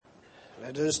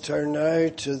Let us turn now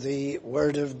to the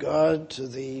Word of God, to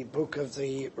the book of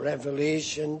the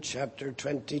Revelation, chapter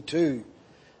 22.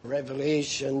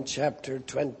 Revelation, chapter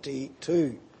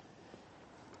 22.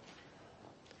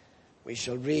 We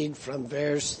shall read from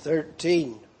verse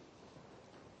 13.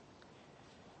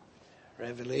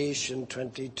 Revelation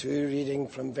 22, reading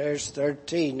from verse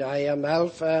 13. I am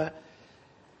Alpha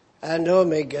and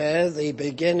Omega, the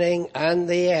beginning and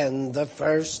the end, the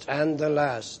first and the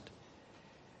last.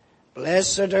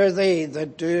 Blessed are they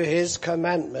that do his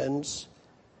commandments,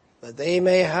 that they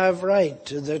may have right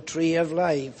to the tree of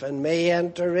life and may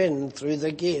enter in through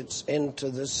the gates into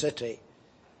the city.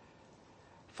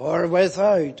 For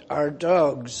without are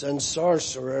dogs and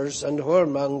sorcerers and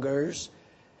whoremongers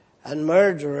and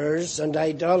murderers and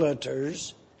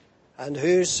idolaters, and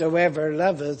whosoever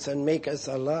loveth and maketh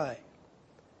a lie.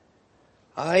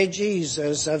 I,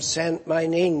 Jesus, have sent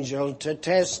mine angel to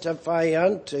testify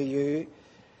unto you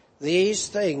these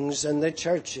things in the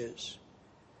churches.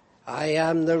 I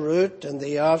am the root and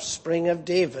the offspring of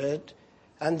David,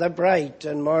 and the bright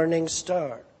and morning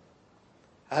star.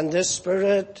 And the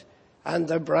Spirit and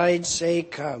the bride say,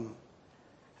 Come.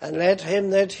 And let him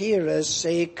that heareth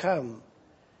say, Come.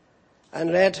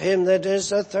 And let him that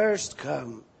is athirst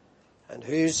come. And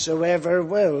whosoever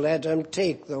will, let him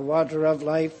take the water of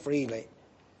life freely.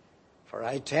 For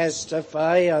I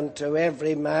testify unto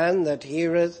every man that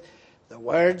heareth the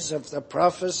words of the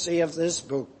prophecy of this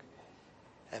book.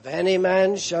 If any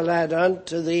man shall add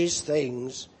unto these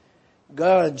things,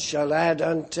 God shall add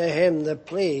unto him the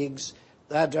plagues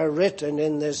that are written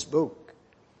in this book.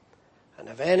 And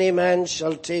if any man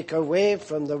shall take away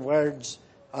from the words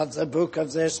of the book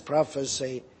of this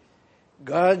prophecy,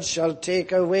 God shall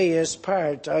take away his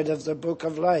part out of the book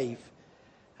of life,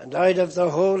 and out of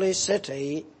the holy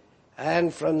city,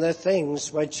 and from the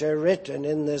things which are written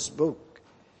in this book.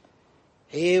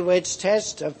 He which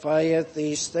testifieth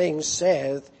these things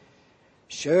saith,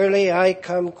 Surely I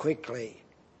come quickly.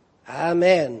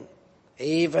 Amen.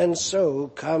 Even so,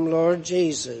 come Lord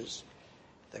Jesus.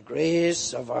 The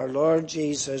grace of our Lord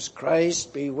Jesus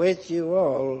Christ be with you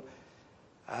all.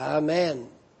 Amen.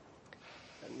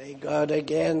 And may God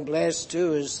again bless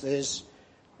to us this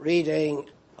reading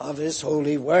of his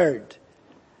holy word.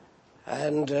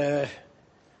 And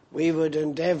we would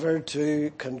endeavor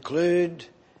to conclude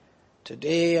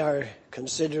today our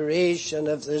consideration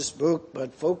of this book,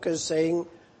 but focusing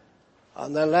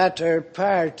on the latter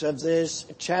part of this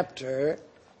chapter,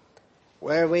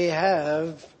 where we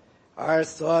have our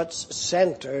thoughts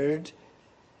centered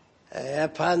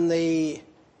upon the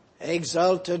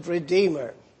exalted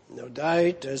Redeemer. No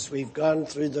doubt, as we've gone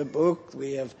through the book,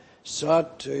 we have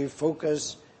sought to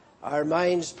focus our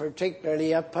minds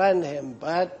particularly upon him,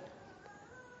 but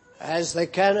as the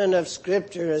canon of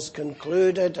Scripture is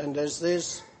concluded, and as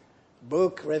this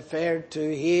book referred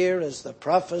to here as the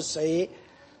prophecy,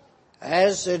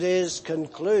 as it is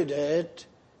concluded,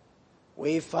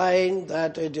 we find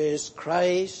that it is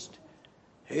Christ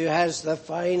who has the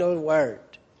final word.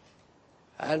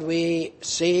 And we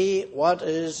see what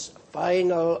his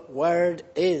final word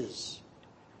is.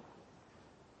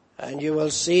 And you will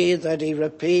see that he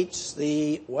repeats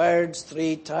the words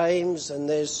 3 times in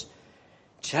this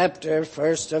chapter.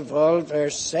 First of all,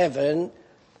 verse 7,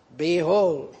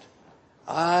 Behold,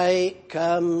 I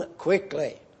come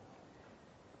quickly.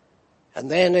 And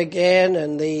then again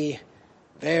in the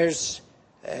verse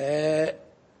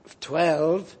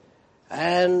 12,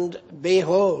 and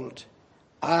behold,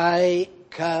 I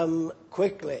come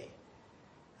quickly.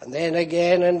 And then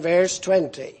again in verse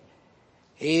 20,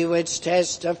 He which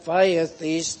testifieth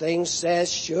these things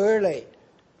says, Surely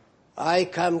I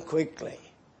come quickly.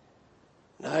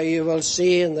 Now you will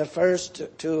see in the first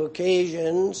 2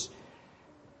 occasions,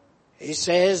 he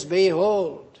says,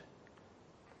 Behold.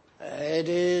 It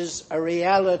is a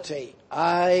reality.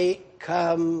 I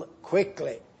come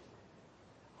quickly.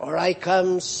 Or I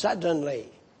come suddenly.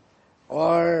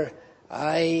 Or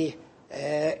I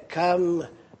come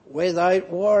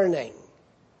without warning.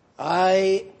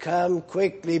 I come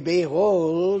quickly.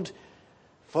 Behold,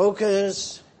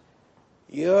 focus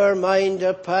your mind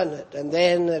upon it. And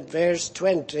then at verse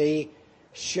 20,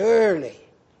 surely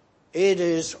it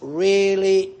is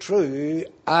really true,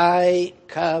 I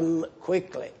come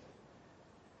quickly.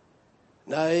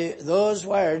 Now, those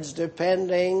words,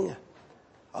 depending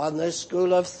on the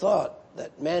school of thought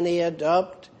that many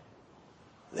adopt,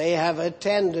 they have a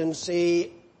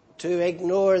tendency to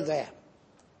ignore them,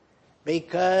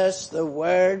 because the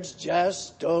words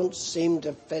just don't seem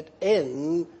to fit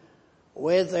in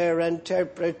with their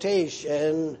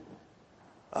interpretation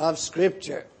of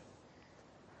Scripture.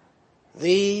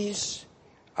 These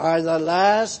are the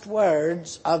last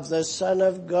words of the Son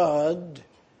of God,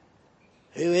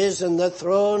 who is in the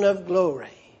throne of glory.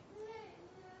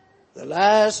 The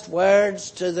last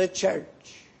words to the church,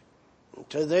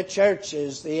 to the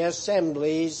churches, the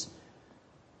assemblies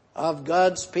of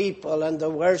God's people and the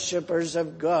worshippers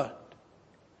of God.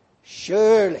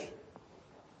 Surely,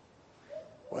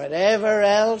 whatever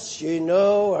else you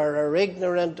know or are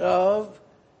ignorant of,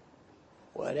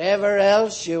 whatever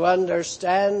else you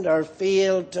understand or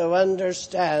feel to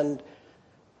understand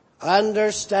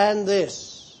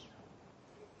this.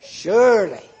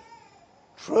 Surely,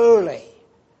 truly,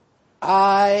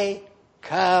 I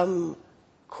come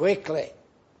quickly.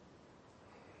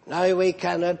 Now we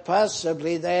cannot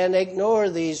possibly then ignore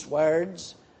these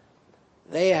words.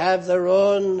 They have their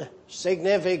own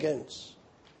significance.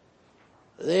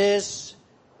 This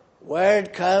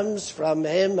word comes from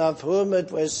him of whom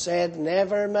it was said,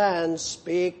 never man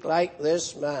speak like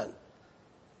this man.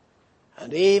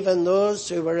 And even those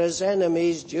who were his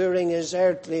enemies during his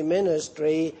earthly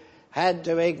ministry had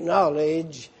to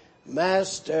acknowledge,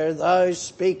 Master, thou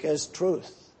speakest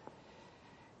truth.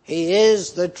 He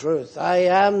is the truth. I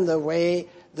am the way,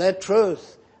 the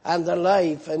truth, and the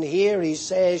life. And here he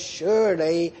says,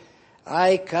 surely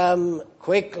I come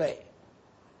quickly.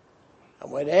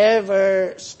 And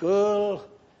whatever school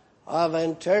of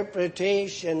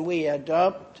interpretation we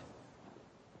adopt,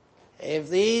 if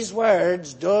these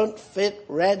words don't fit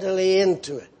readily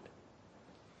into it,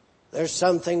 there's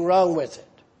something wrong with it.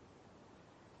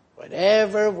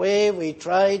 Whatever way we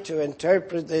try to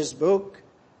interpret this book,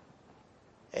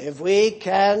 if we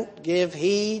can't give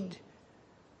heed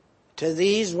to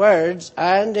these words,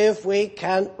 and if we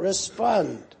can't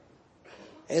respond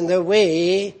in the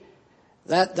way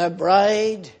that the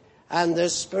bride and the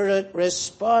Spirit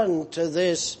respond to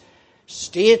this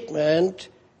statement,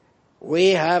 we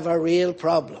have a real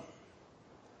problem.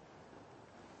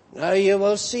 Now you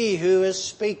will see who is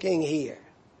speaking here.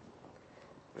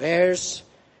 Verse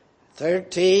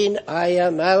 13, I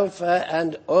am Alpha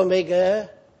and Omega,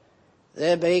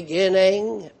 the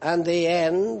beginning and the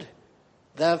end,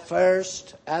 the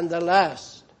first and the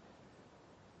last.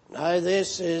 Now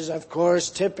this is, of course,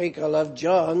 typical of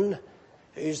John,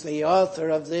 who's the author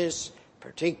of this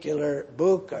particular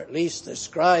book, or at least the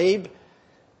scribe.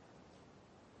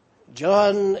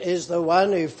 John is the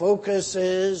one who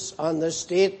focuses on the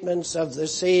statements of the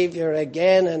Savior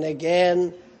again and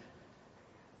again,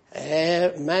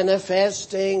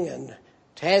 manifesting and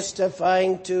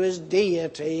testifying to his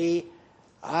deity.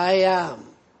 I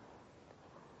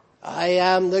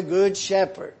am the good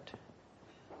shepherd.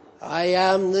 I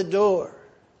am the door.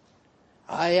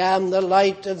 I am the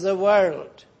light of the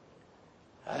world.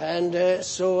 And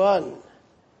so on.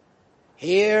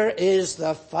 Here is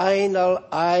the final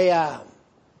I am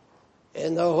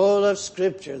in the whole of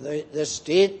Scripture. The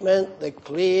statement, the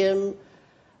claim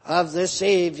of the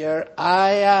Savior,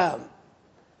 I am.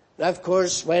 And of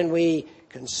course, when we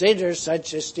consider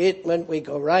such a statement, we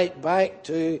go right back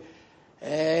to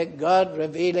God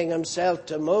revealing himself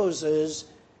to Moses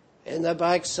in the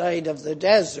backside of the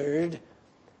desert.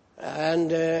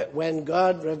 And when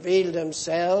God revealed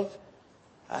himself,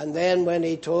 and then when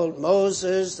he told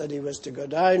Moses that he was to go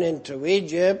down into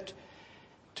Egypt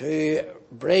to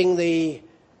bring the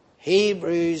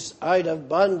Hebrews out of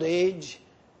bondage,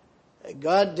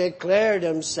 God declared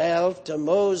himself to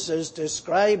Moses,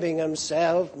 describing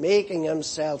himself, making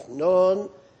himself known.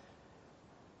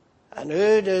 And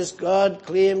who does God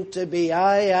claim to be?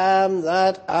 I am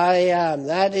that I am.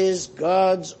 That is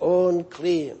God's own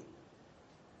claim.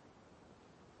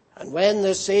 And when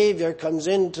the Savior comes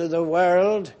into the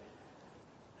world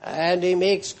and he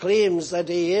makes claims that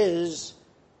he is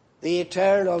the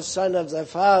eternal Son of the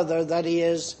Father, that he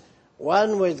is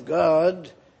one with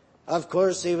God, of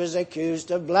course he was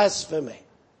accused of blasphemy.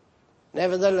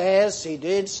 Nevertheless, he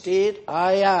did state,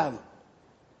 I am.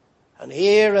 And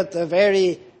here at the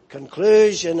very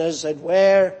conclusion, as it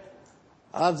were,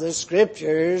 of the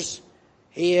Scriptures,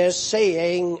 he is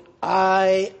saying,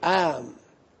 I am.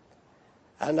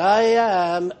 And I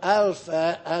am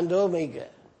Alpha and Omega.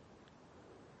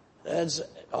 That's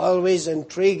always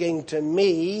intriguing to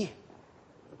me.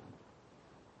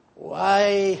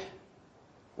 Why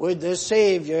would the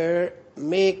Savior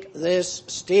make this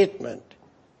statement?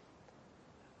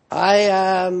 I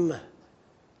am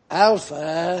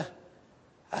Alpha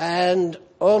and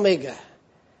Omega.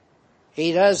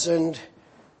 He doesn't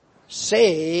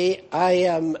say, I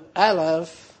am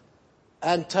Aleph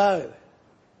and Tau.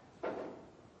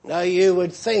 Now you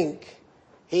would think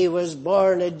he was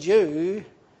born a Jew,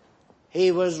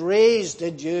 he was raised a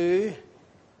Jew,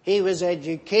 he was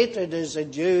educated as a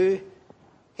Jew,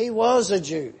 He was a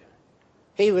Jew.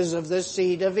 He was of the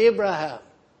seed of Abraham.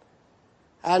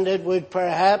 And it would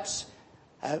perhaps,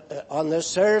 on the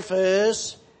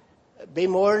surface, be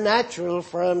more natural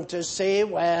for him to say,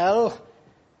 well,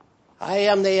 I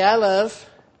am the Aleph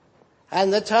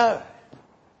and the Tau.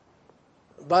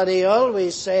 But he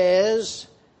always says,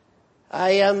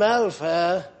 I am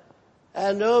Alpha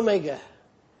and Omega,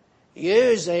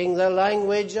 using the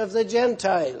language of the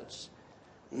Gentiles,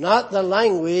 not the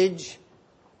language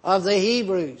of the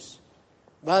Hebrews,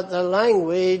 but the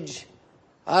language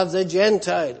of the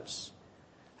Gentiles.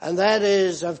 And that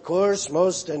is, of course,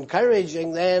 most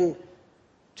encouraging then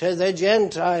to the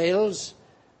Gentiles,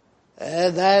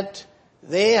 that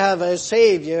they have a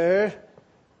Savior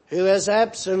who has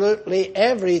absolutely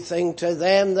everything to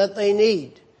them that they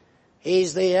need.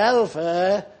 He's the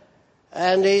Alpha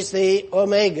and He's the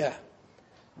Omega.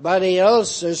 But He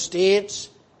also states,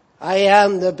 I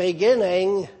am the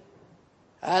beginning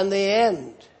and the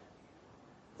end.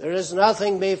 There is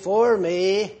nothing before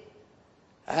me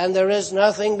and there is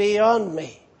nothing beyond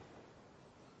me.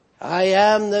 I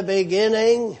am the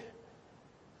beginning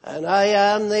and I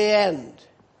am the end.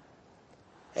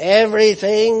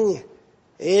 Everything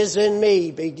is in me,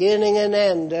 beginning and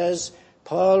end, as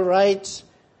Paul writes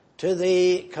to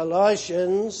the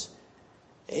Colossians,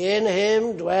 in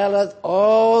Him dwelleth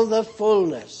all the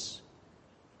fullness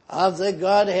of the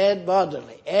Godhead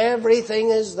bodily. Everything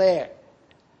is there.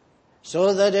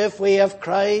 So that if we have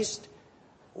Christ,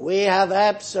 we have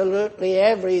absolutely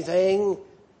everything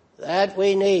that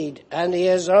we need. And He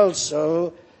is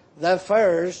also the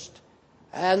first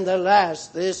and the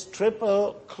last, this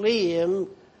triple claim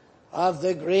of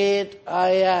the great I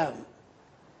am.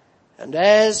 And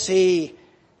as He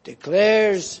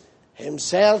declares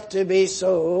Himself to be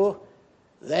so,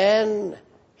 then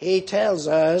He tells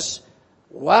us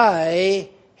why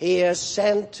He has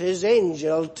sent His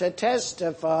angel to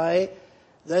testify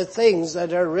the things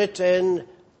that are written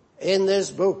in this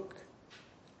book.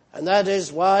 And that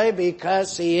is why,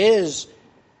 because He is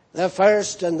the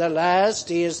first and the last,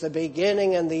 He is the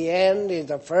beginning and the end, He is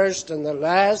the first and the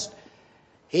last.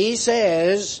 He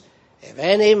says, if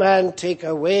any man take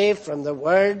away from the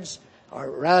words, or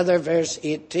rather verse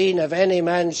 18, if any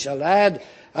man shall add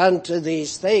unto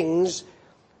these things,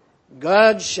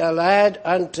 God shall add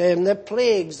unto him the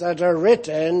plagues that are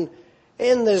written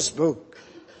in this book.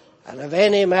 And if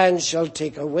any man shall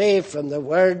take away from the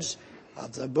words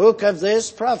of the book of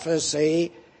this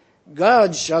prophecy,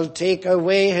 God shall take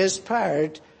away his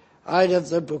part out of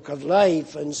the book of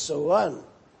life, and so on.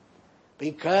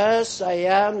 Because I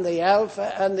am the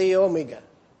Alpha and the Omega.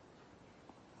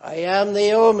 I am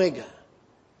the Omega,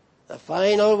 the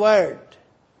final word.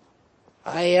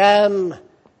 I am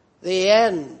the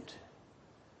end.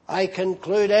 I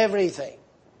conclude everything.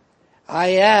 I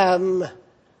am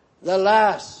the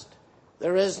last.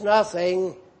 There is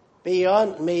nothing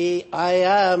beyond me. I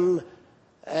am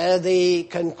the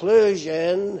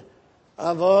conclusion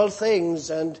of all things.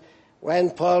 And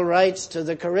when Paul writes to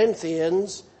the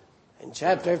Corinthians, in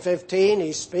chapter 15,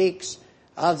 he speaks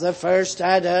of the first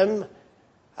Adam,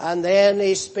 and then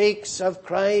he speaks of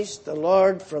Christ, the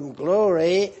Lord from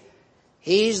glory.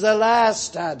 He's the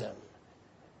last Adam.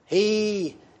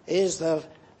 He is the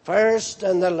first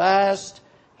and the last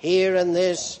here in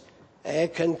this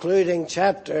concluding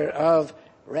chapter of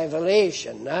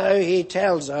Revelation. Now he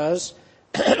tells us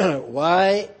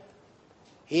why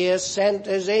he has sent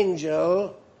his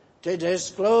angel to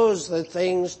disclose the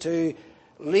things, to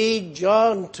lead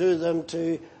John to them,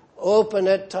 to open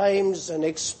at times and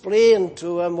explain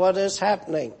to him what is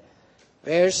happening.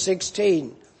 Verse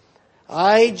 16,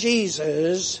 I,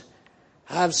 Jesus,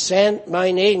 have sent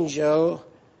mine angel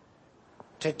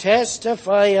to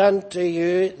testify unto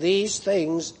you these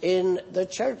things in the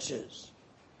churches.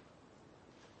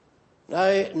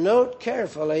 Now, note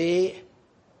carefully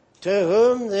to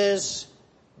whom this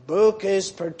book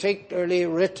is particularly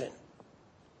written.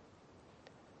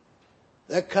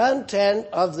 The content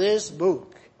of this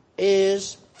book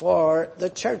is for the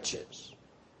churches.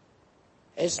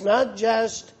 It's not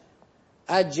just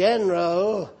a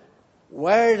general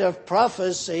word of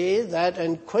prophecy that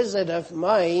inquisitive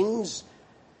minds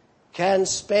can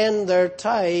spend their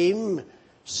time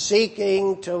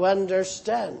seeking to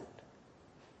understand.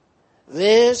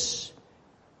 This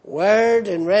word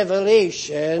in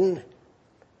Revelation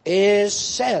is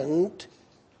sent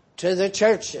to the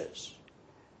churches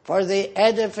for the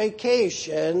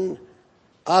edification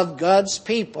of God's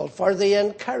people, for the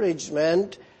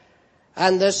encouragement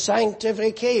and the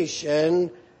sanctification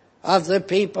of the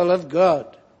people of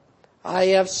God. I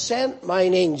have sent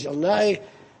mine angel. Now,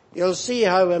 you'll see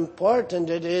how important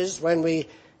it is when we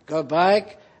go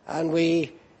back And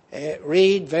we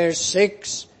read verse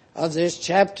 6 of this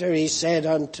chapter. He said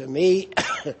unto me,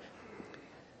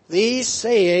 these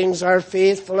sayings are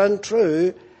faithful and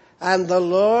true, and the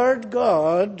Lord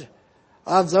God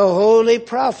of the holy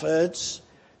prophets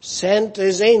sent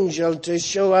his angel to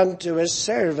show unto his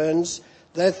servants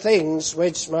the things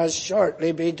which must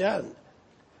shortly be done.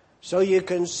 So you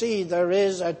can see there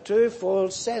is a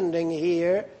twofold sending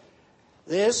here.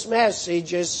 This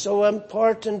message is so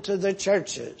important to the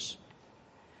churches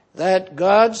that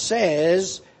God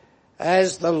says,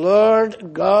 as the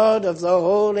Lord God of the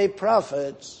holy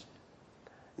prophets,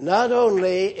 not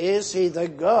only is he the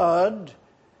God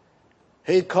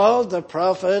who called the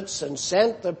prophets and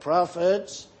sent the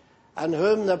prophets, and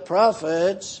whom the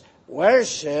prophets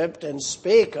worshipped and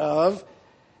spake of,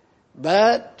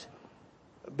 but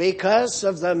because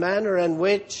of the manner in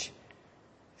which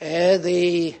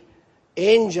the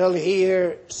angel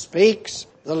here speaks,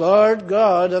 the Lord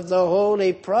God of the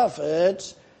holy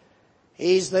prophets,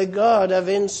 he's the God of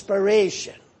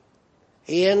inspiration.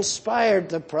 He inspired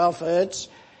the prophets.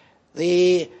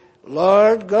 The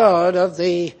Lord God of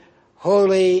the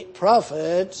holy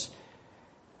prophets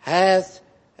hath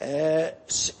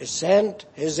sent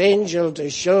his angel to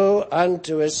show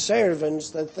unto his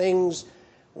servants the things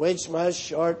which must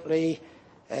shortly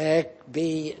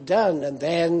be done. And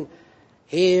then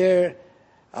here,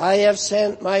 I have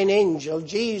sent mine angel.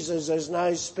 Jesus is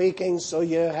now speaking, so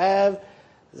you have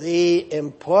the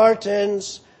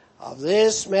importance of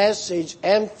this message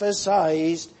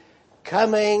emphasized,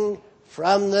 coming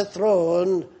from the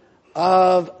throne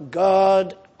of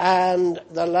God and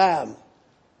the Lamb,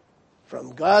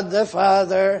 from God the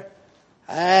Father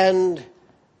and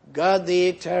God the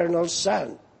Eternal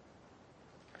Son.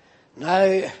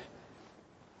 Now,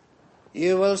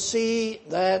 you will see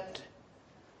that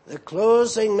the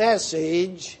closing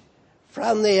message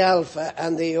from the Alpha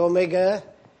and the Omega,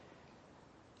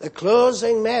 the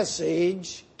closing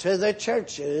message to the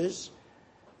churches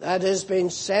that has been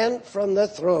sent from the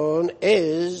throne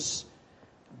is,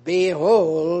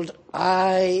 behold,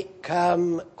 I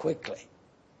come quickly.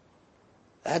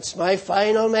 That's my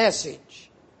final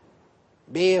message.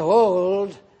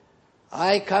 Behold,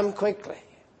 I come quickly.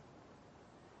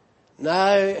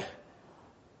 Now,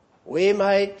 we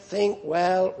might think,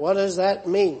 well, what does that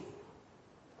mean?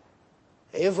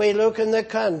 If we look in the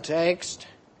context,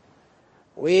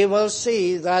 we will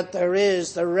see that there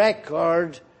is the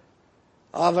record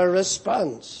of a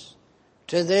response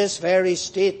to this very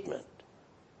statement.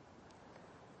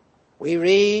 We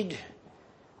read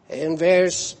in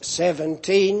verse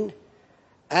 17,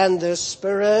 and the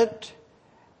Spirit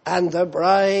and the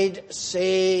bride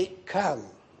say, come.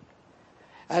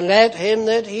 And let him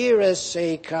that heareth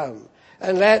say, come.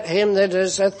 And let him that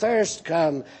is athirst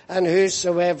come. And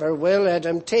whosoever will, let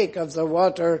him take of the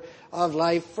water of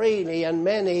life freely. And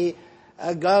many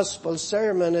a gospel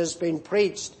sermon has been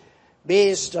preached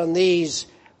based on these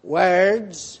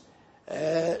words,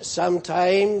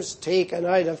 sometimes taken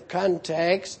out of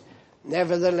context,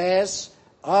 nevertheless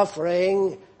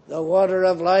offering the water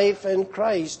of life in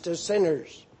Christ to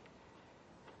sinners.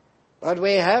 But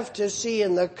we have to see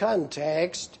in the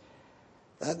context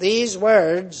that these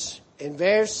words in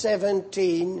verse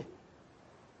 17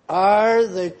 are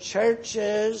the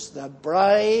church's, the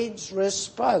bride's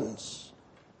response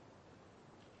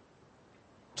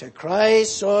to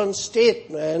Christ's own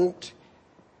statement,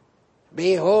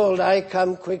 behold, I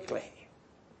come quickly.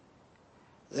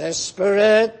 The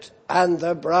Spirit and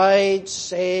the bride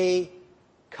say,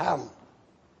 come.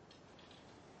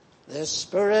 The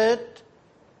Spirit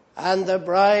and the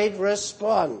bride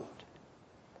respond.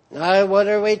 Now, what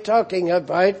are we talking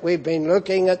about? We've been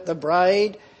looking at the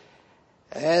bride,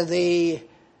 the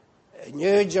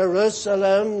New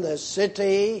Jerusalem, the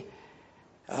city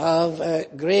of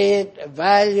great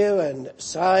value and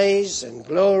size and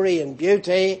glory and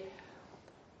beauty.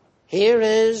 Here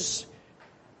is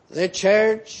the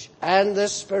church and the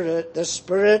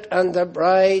Spirit and the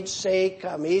bride say,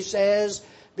 come. He says,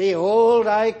 behold,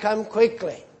 I come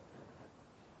quickly.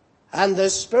 And the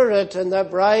Spirit and the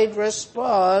bride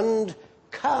respond,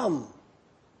 come.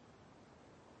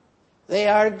 They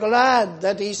are glad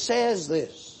that he says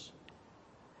this.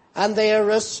 And they are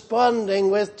responding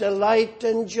with delight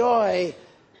and joy.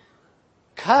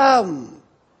 Come.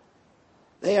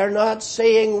 They are not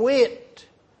saying wait.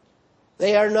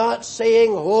 They are not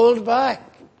saying hold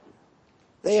back.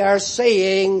 They are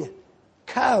saying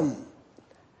come.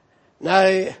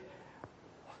 Now,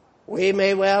 we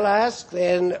may well ask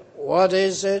then, what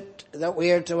is it that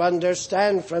we are to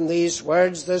understand from these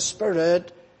words, the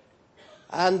Spirit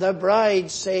and the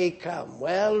bride say come?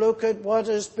 Well, look at what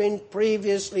has been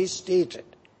previously stated.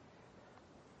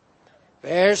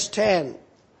 Verse 10.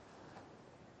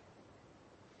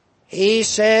 He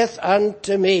saith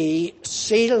unto me,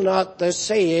 seal not the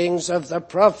sayings of the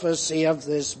prophecy of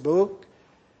this book,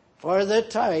 for the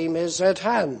time is at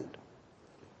hand.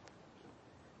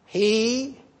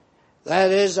 He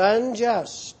that is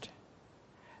unjust,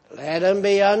 let him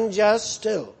be unjust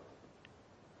still.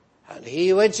 And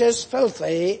he which is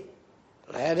filthy,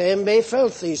 let him be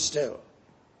filthy still.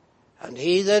 And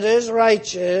he that is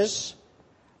righteous,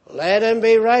 let him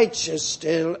be righteous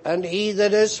still. And he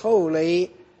that is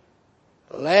holy,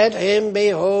 let him be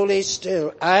holy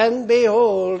still. And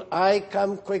behold, I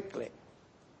come quickly.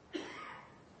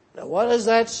 Now what does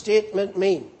that statement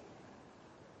mean?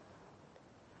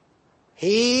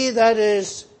 He that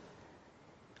is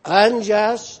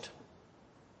unjust,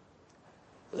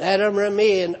 let him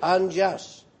remain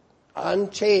unjust,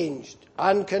 unchanged,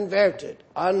 unconverted,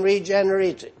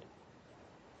 unregenerated.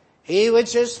 He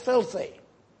which is filthy,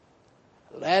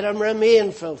 let him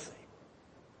remain filthy.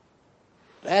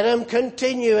 Let him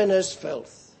continue in his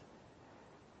filth.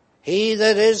 He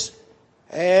that is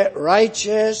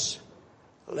righteous,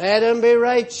 let him be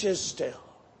righteous still.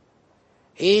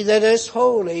 He that is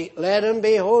holy, let him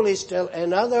be holy still.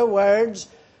 In other words,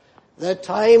 the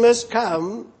time has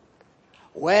come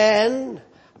when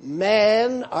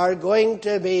men are going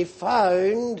to be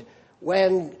found,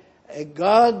 when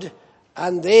God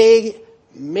and they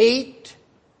meet,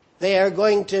 they are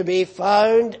going to be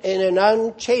found in an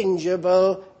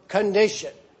unchangeable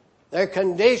condition. Their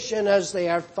condition as they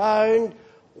are found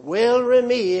will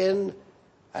remain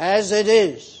as it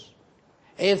is.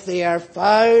 If they are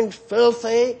found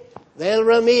filthy, they'll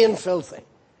remain filthy.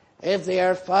 If they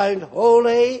are found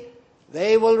holy,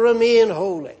 they will remain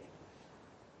holy.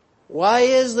 Why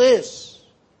is this?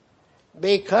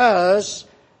 Because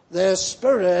the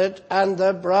Spirit and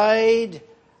the bride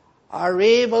are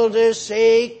able to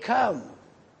say, come.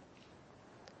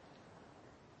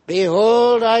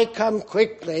 Behold, I come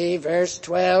quickly, verse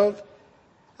 12,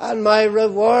 and my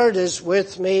reward is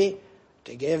with me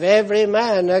to give every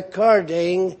man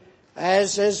according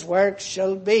as his work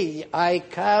shall be. I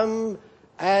come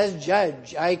as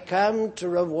judge. I come to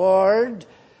reward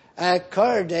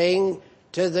according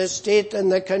to the state and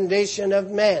the condition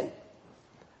of men.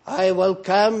 I will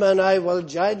come and I will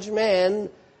judge men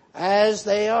as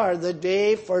they are. The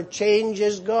day for change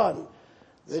is gone.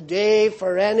 The day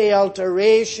for any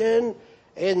alteration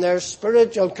in their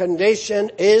spiritual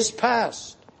condition is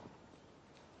past.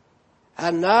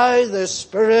 And now the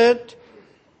Spirit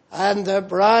and the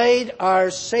bride are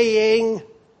saying,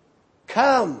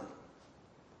 come.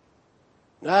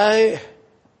 Now,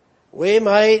 we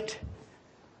might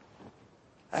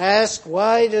ask,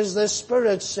 why does the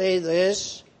Spirit say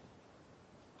this?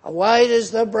 Why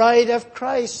does the bride of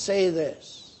Christ say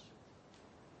this?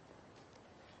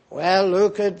 Well,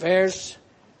 look at verse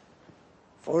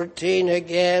 14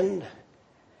 again.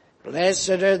 Blessed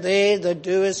are they that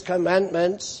do his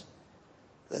commandments,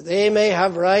 that they may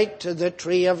have right to the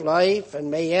tree of life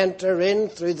and may enter in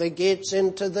through the gates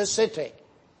into the city.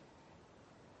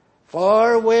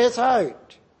 For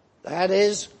without, that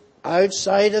is,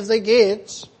 outside of the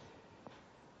gates,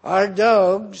 are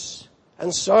dogs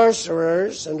and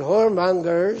sorcerers and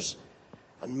whoremongers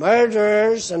and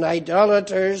murderers and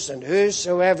idolaters and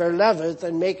whosoever loveth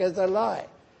and maketh a lie.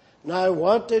 Now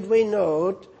what did we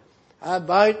note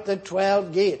about the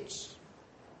 12 gates?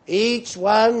 Each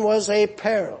one was a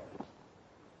pearl,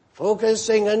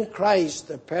 focusing on Christ,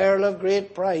 the pearl of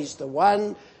great price, the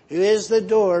one who is the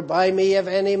door. By me if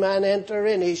any man enter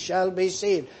in, he shall be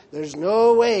saved. There's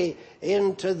no way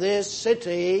into this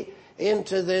city,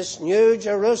 into this new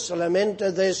Jerusalem,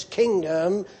 into this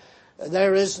kingdom.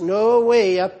 There is no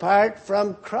way apart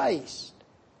from Christ.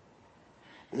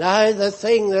 Now the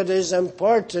thing that is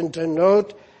important to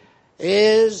note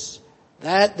is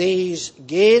that these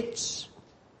gates,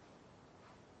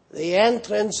 the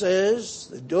entrances,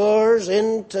 the doors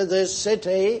into this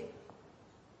city,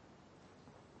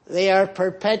 they are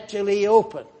perpetually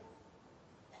open.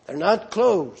 They're not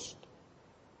closed.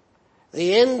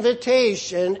 The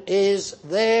invitation is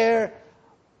there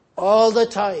all the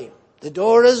time. The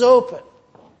door is open.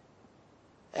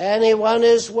 Anyone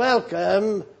is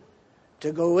welcome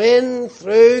to go in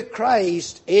through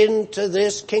Christ into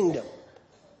this kingdom,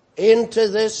 into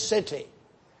this city,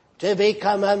 to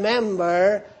become a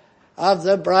member of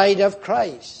the bride of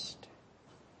Christ.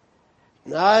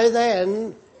 Now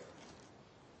then,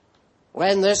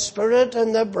 when the Spirit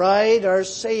and the bride are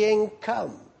saying,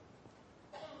 come,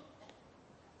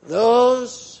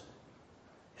 those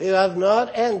who have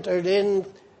not entered in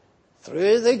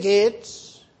through the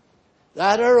gates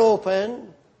that are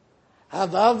open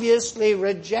have obviously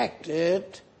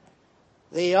rejected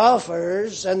the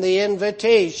offers and the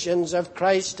invitations of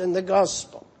Christ and the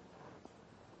gospel.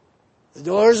 The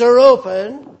doors are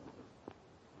open,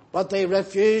 but they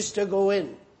refuse to go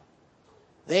in.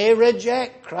 They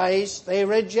reject Christ. They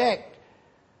reject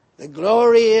the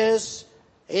glorious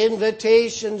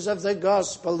invitations of the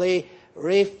gospel. They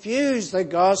refuse the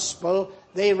gospel.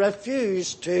 They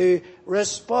refuse to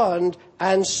respond.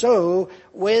 And so,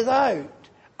 without,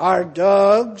 are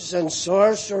dogs and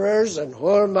sorcerers and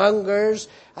whoremongers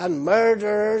and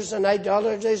murderers and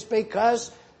idolaters,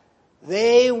 because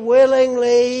they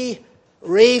willingly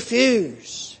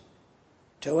refuse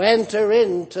to enter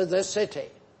into the city.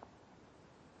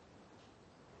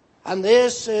 And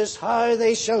this is how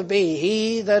they shall be.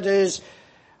 He that is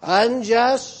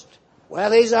unjust,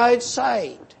 well, he's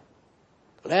outside.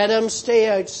 Let him stay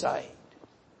outside.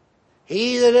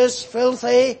 He that is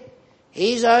filthy,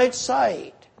 he's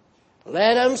outside.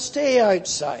 Let him stay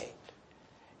outside.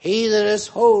 He that is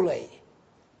holy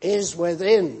is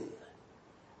within.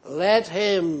 Let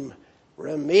him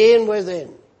remain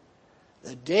within.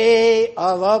 The day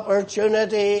of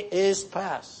opportunity is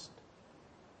past.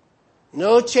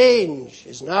 No change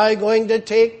is now going to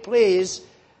take place.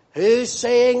 Who's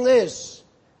saying this?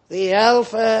 The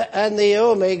Alpha and the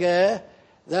Omega,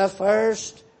 the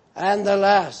first and the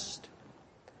last.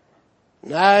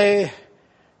 Now,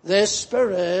 the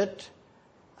Spirit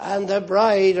and the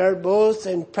bride are both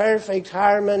in perfect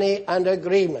harmony and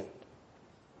agreement,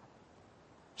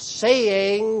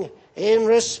 saying in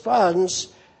response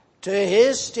to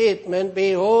his statement,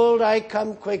 "Behold, I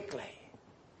come quickly."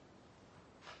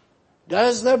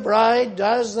 Does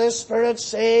the Spirit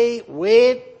say,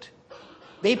 wait,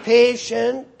 be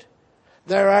patient?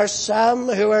 There are some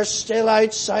who are still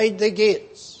outside the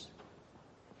gates.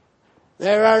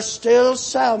 There are still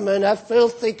some in a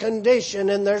filthy condition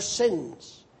in their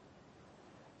sins.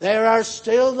 There are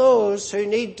still those who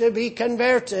need to be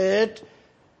converted.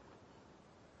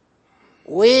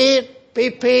 Wait, be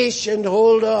patient,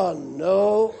 hold on.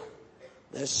 No,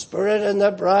 the Spirit and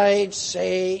the bride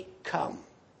say, come.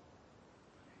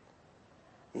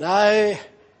 Now,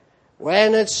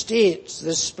 when it states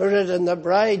the Spirit and the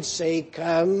bride say,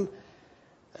 come,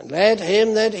 and let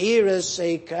him that heareth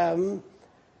say, come,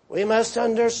 we must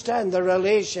understand the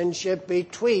relationship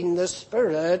between the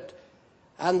Spirit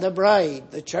and the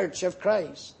bride, the Church of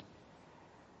Christ.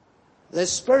 The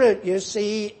Spirit, you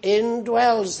see,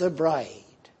 indwells the bride.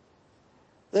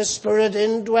 The Spirit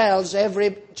indwells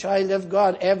every child of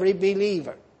God, every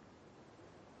believer.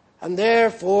 And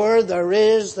therefore there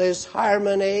is this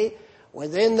harmony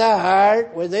within the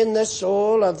heart, within the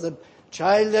soul of the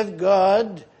child of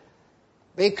God,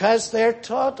 because they're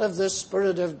taught of the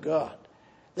Spirit of God.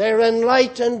 They're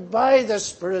enlightened by the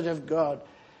Spirit of God.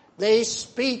 They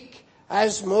speak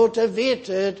as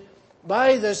motivated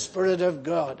by the Spirit of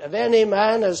God. If any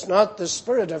man has not the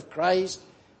Spirit of Christ,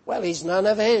 well, he's none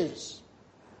of his.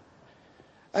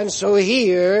 And so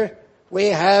here we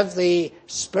have the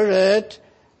Spirit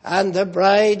and the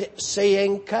bride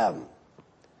saying, come.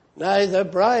 Now the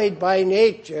bride by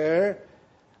nature,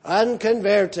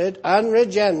 unconverted,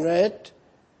 unregenerate,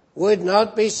 would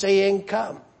not be saying,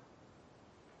 come.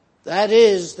 That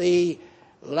is the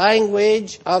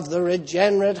language of the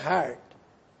regenerate heart.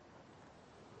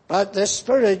 But the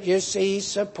Spirit, you see,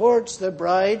 supports the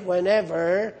bride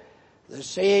whenever the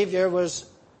Savior was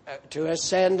to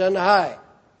ascend on high.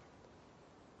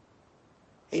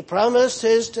 He promised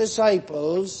his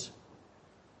disciples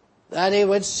that he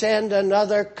would send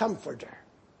another comforter,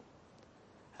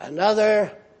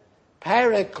 another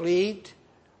paraclete,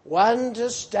 one to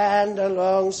stand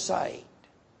alongside.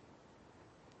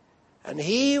 And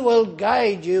he will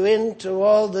guide you into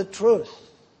all the truth.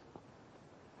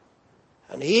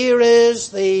 And here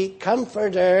is the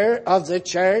comforter of the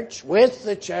church, with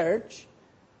the church,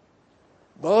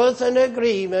 both in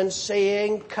agreement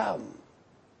saying, come.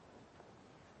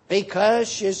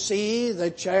 Because, you see,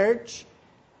 the church,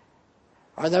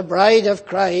 or the bride of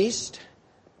Christ,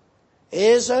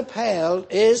 is upheld,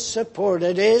 is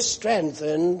supported, is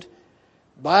strengthened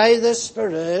by the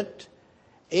Spirit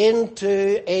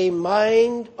into a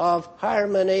mind of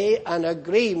harmony and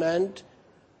agreement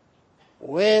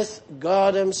with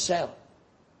God himself.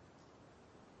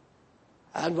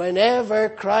 And whenever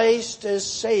Christ is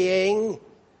saying,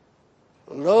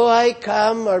 lo, I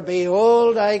come, or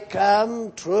behold, I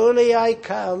come, truly I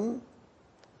come,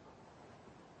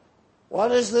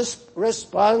 what is the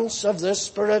response of the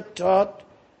Spirit-taught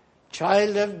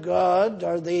child of God,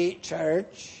 or the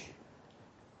church?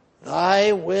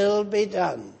 Thy will be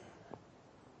done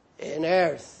in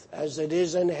earth as it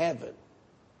is in heaven.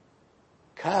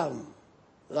 Come,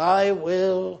 thy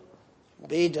will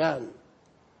be done.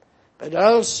 But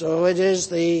also it is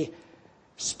the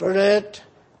Spirit,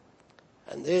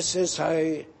 and this is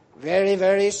how very,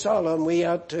 very solemn we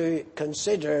ought to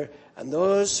consider, and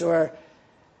those who are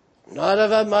not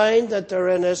of a mind that they're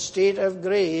in a state of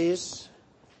grace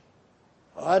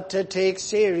ought to take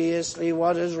seriously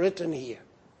what is written here.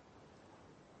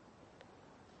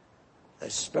 The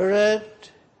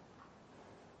Spirit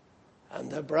and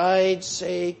the bride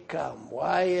say, come.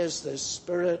 Why is the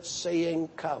Spirit saying,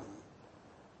 come?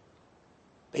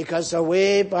 Because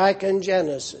away back in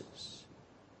Genesis,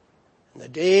 in the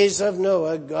days of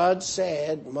Noah, God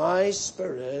said, my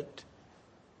Spirit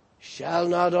shall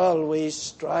not always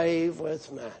strive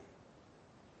with man.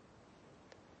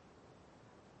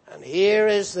 And here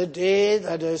is the day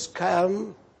that has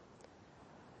come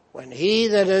when he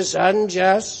that is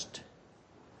unjust,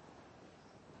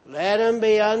 let him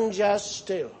be unjust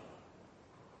still.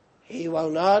 He will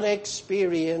not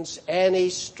experience any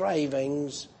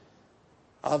strivings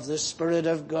of the Spirit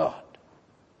of God.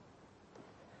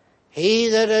 He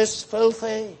that is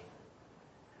filthy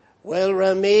will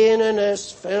remain in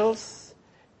his filth,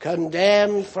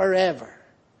 condemned forever,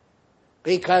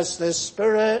 because the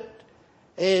Spirit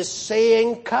is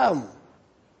saying, come.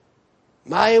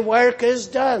 My work is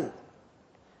done.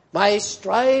 My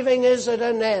striving is at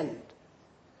an end.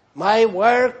 My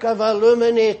work of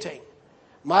illuminating,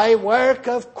 my work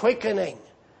of quickening,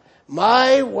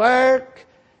 my work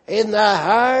in the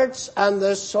hearts and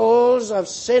the souls of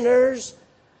sinners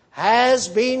has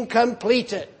been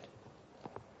completed.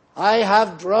 I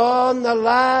have drawn the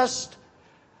last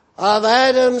of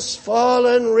Adam's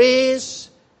fallen race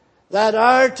that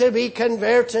are to be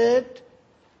converted,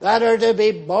 that are to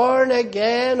be born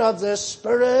again of the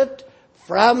Spirit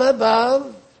from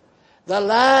above. The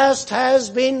last has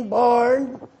been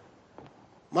born.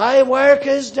 My work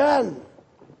is done.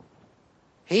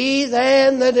 He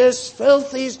then that is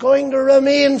filthy is going to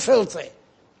remain filthy.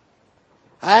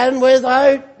 And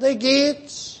without the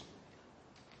gates,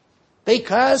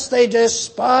 because they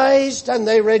despised and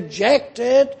they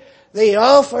rejected the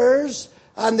offers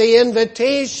and the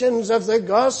invitations of the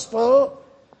gospel,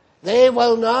 they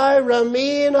will now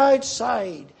remain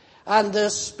outside. And the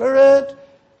Spirit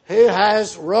who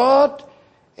has wrought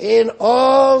in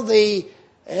all the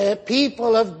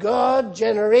people of God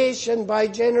generation by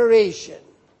generation,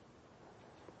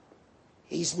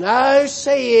 he's now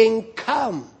saying,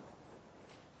 come.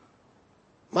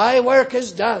 My work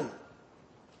is done.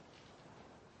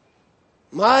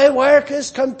 My work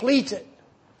is completed.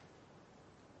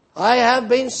 I have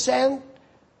been sent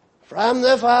from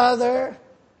the Father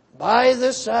by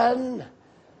the Son.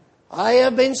 I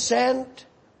have been sent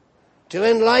to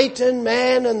enlighten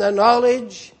man in the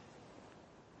knowledge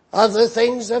of the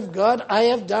things of God. I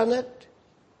have done it.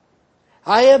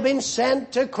 I have been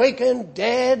sent to quicken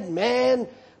dead men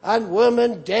and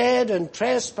women, dead in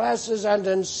trespasses and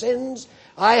in sins.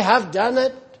 I have done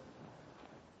it.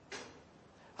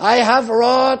 I have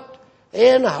wrought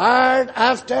in heart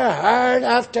after heart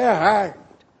after heart.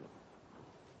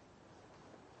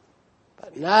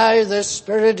 But now the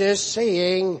Spirit is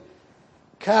saying,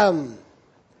 come.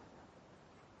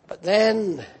 But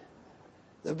then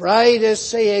the bride is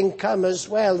saying, come as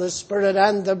well. The Spirit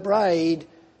and the bride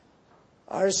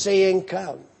are saying,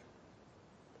 come.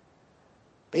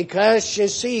 Because you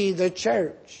see, the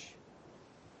church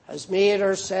has made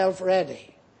herself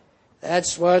ready.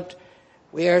 That's what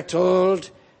we are told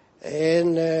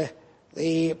in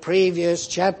the previous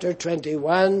chapter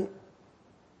 21.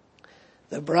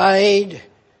 The bride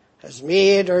has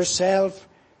made herself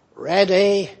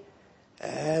ready,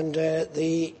 and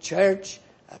the church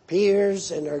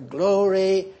appears in her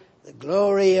glory, the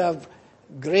glory of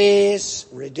grace,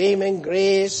 redeeming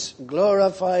grace,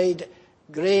 glorified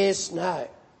grace now.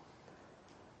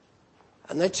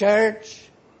 And the church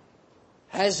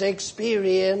has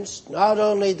experienced not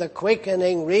only the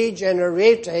quickening,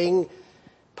 regenerating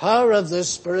power of the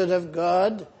Spirit of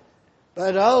God,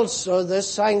 but also the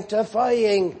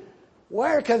sanctifying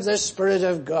work of the Spirit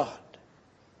of God.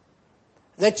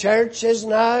 The church is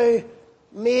now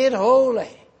made holy.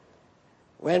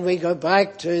 When we go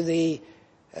back to the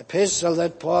epistle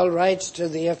that Paul writes to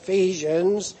the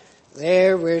Ephesians,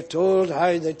 there we're told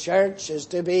how the church is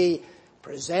to be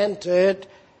presented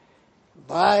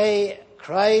by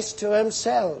Christ to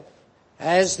himself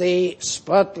as the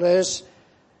spotless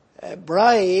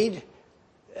bride.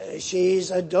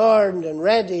 She's adorned and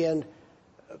ready and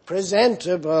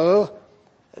presentable.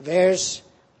 Verse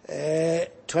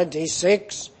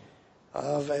 26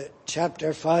 of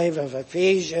chapter 5 of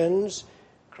Ephesians,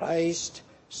 Christ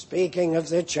speaking of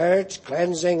the church,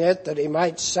 cleansing it that he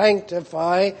might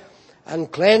sanctify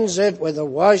and cleanse it with the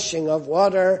washing of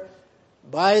water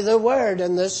by the word.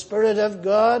 And the Spirit of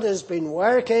God has been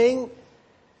working,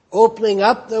 opening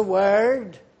up the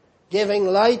word, giving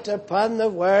light upon the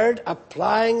word,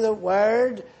 applying the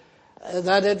word,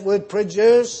 that it would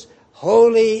produce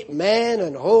holy men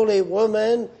and holy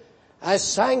women, a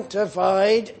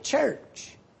sanctified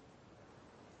church,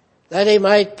 that he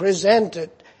might present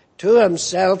it to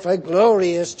himself a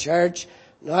glorious church,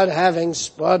 not having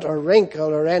spot or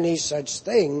wrinkle or any such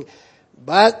thing,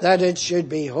 but that it should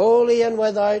be holy and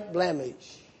without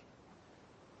blemish.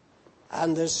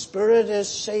 And the Spirit is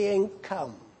saying,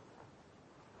 come,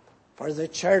 for the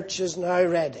church is now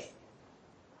ready.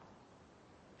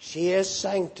 She is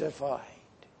sanctified.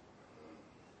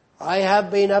 I have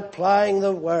been applying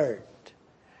the word.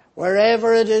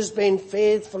 Wherever it has been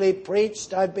faithfully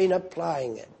preached, I've been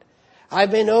applying it.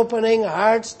 I've been opening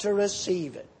hearts to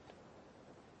receive it.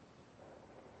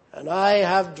 And I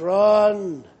have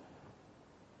drawn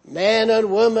men and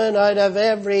women out of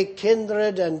every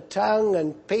kindred and tongue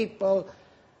and people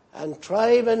and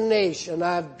tribe and nation.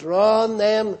 I've drawn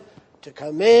them to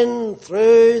come in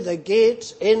through the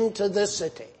gates into the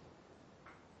city.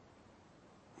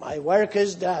 My work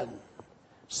is done.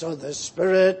 So the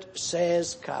Spirit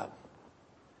says, come.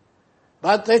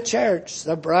 But the church,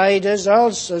 the bride, is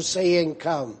also saying,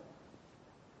 come.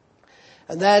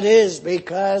 And that is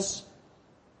because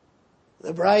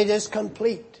the bride is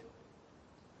complete.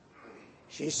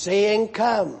 She's saying,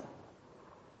 come.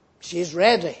 She's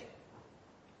ready.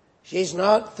 She's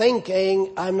not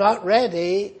thinking, I'm not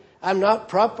ready. I'm not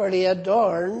properly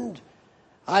adorned.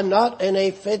 I'm not in a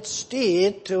fit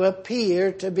state to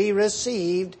appear to be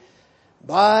received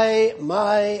by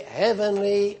my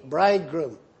heavenly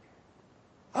bridegroom.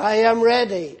 I am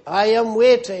ready. I am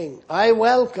waiting. I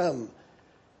welcome.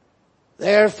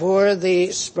 Therefore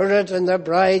the Spirit and the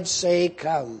bride say,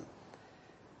 come.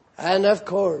 And of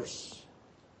course,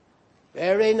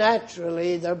 very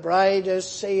naturally, the bride is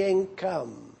saying,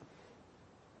 come,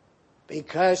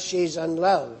 because she's in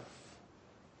love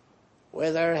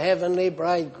with her heavenly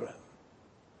bridegroom.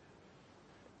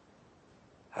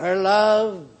 Her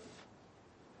love,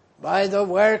 by the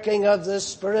working of the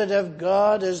Spirit of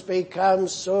God, has become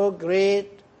so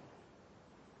great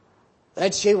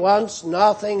that she wants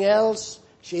nothing else.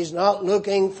 She's not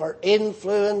looking for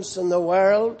influence in the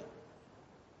world.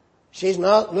 She's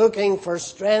not looking for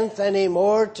strength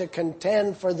anymore to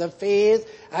contend for the faith,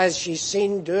 as she's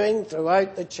seen doing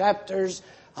throughout the chapters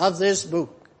of this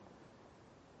book.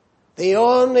 The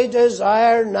only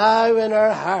desire now in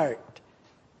her heart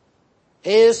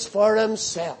is for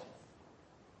himself.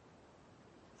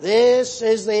 This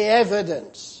is the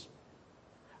evidence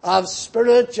of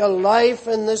spiritual life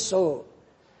in the soul.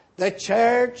 The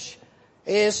church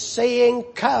is saying,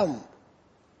 come,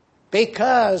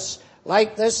 because,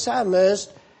 like the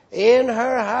psalmist, in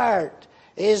her heart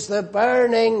is the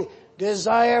burning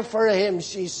desire for him.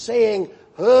 She's saying,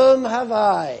 whom have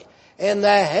I in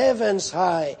the heavens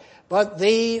high but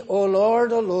thee, O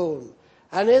Lord, alone?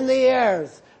 And in the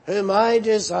earth whom I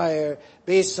desire,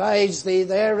 besides thee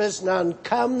there is none.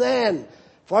 Come then,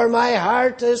 for my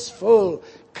heart is full.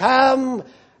 Come,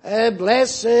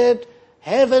 blessed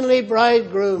heavenly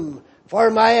bridegroom, for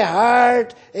my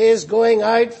heart is going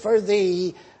out for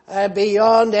thee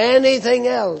beyond anything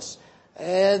else.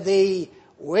 The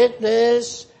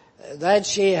witness that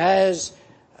she has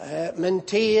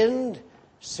maintained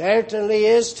certainly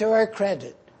is to her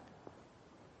credit.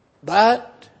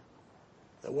 But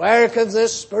the work of the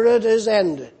Spirit is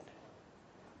ended,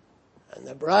 and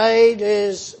the bride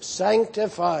is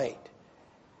sanctified.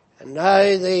 And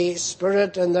now the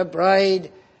Spirit and the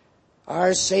bride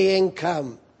are saying,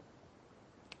 come.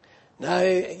 Now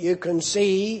you can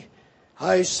see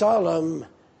how solemn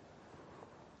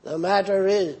the matter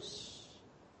is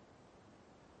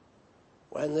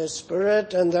when the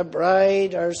Spirit and the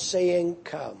bride are saying,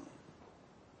 come.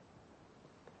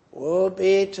 Woe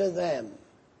be to them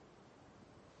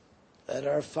that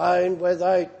are found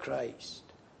without Christ,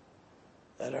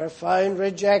 that are found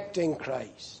rejecting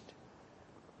Christ,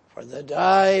 for the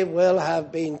die will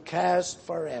have been cast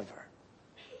forever.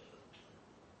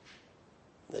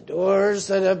 The doors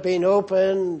that have been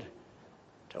opened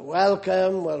to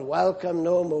welcome will welcome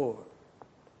no more.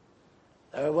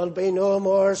 There will be no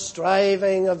more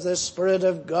striving of the Spirit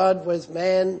of God with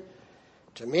men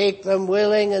to make them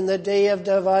willing in the day of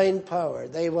divine power.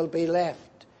 They will be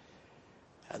left,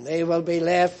 and they will be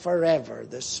left forever.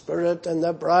 The Spirit and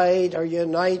the bride are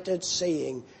united,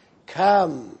 saying,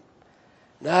 come.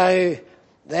 Now,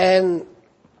 then,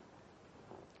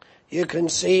 you can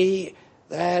see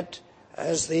that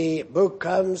as the book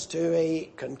comes to a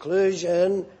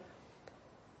conclusion,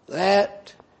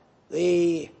 that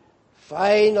the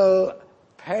final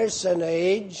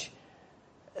personage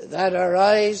that our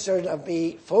eyes are to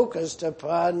be focused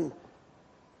upon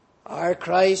are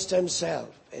Christ himself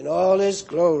in all his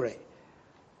glory.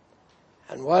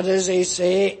 And what does he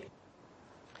say?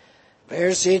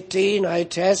 Verse 18, I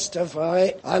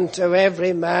testify unto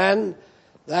every man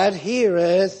that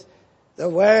heareth the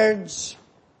words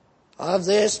of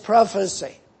this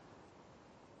prophecy.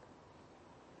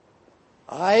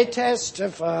 I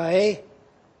testify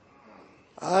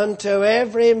unto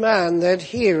every man that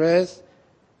heareth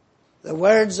the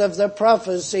words of the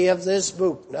prophecy of this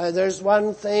book. Now there's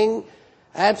one thing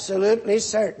absolutely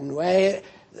certain,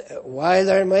 why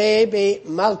there may be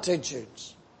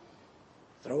multitudes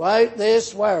throughout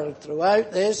this world,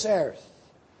 throughout this earth,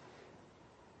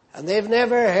 and they've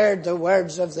never heard the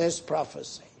words of this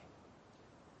prophecy.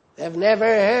 They've never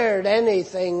heard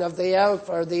anything of the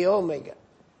Alpha or the Omega.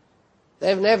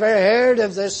 They've never heard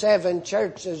of the 7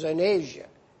 churches in Asia.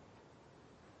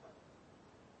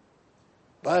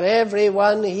 But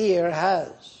everyone here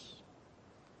has.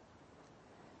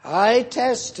 I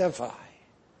testify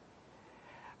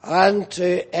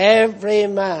unto every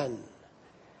man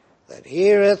that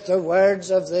heareth the words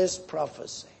of this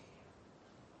prophecy.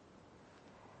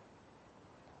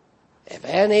 If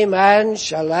any man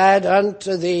shall add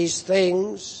unto these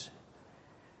things,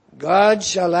 God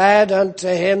shall add unto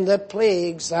him the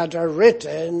plagues that are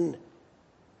written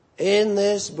in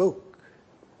this book.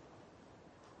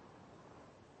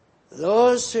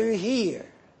 Those who hear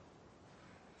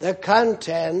the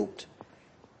content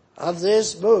of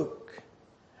this book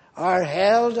are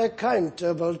held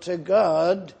accountable to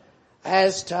God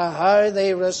as to how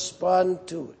they respond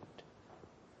to it.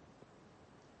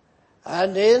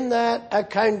 And in that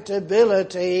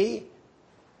accountability,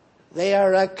 they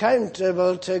are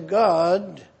accountable to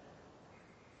God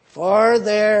for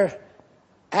their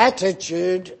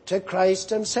attitude to Christ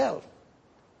himself.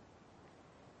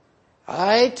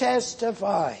 I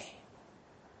testify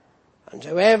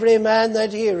unto every man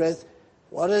that heareth.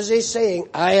 What is he saying?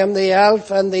 I am the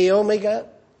Alpha and the Omega.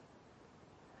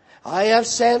 I have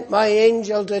sent my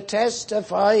angel to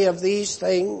testify of these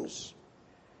things.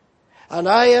 And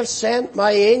I have sent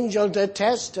my angel to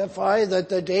testify that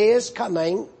the day is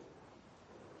coming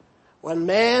when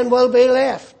man will be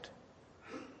left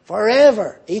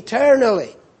forever,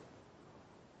 eternally,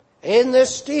 in the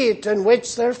state in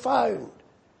which they're found.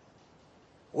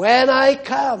 When I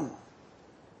come,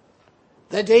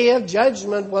 the day of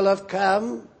judgment will have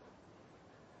come.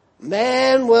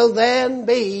 Man will then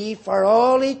be for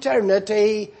all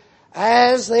eternity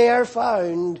as they are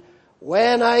found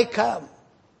when I come.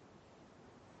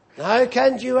 Now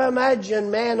can't you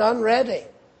imagine men unready?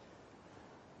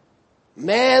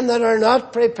 Men that are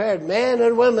not prepared, men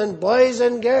and women, boys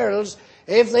and girls,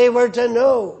 if they were to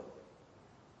know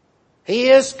he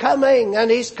is coming, and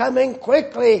he's coming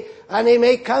quickly, and he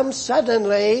may come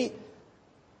suddenly,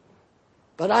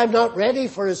 but I'm not ready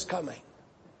for his coming.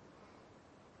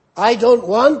 I don't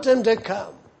want him to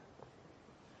come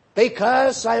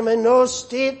because I'm in no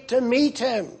state to meet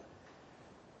him.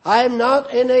 I'm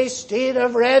not in a state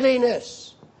of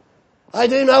readiness. I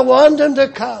do not want him to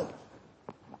come.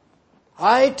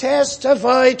 I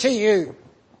testify to you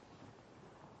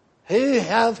who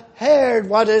have heard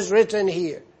what is written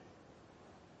here,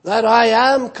 that I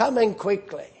am coming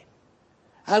quickly.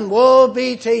 And woe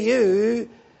be to you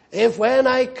if when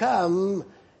I come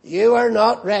you are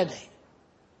not ready.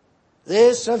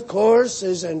 This, of course,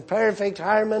 is in perfect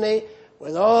harmony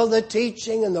with all the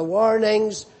teaching and the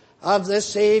warnings of the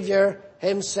Savior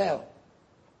himself.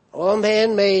 All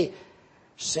men may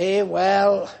say,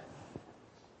 well,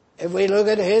 if we look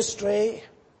at history,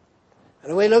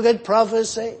 and if we look at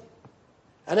prophecy,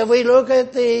 and if we look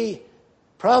at the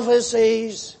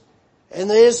prophecies in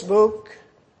this book,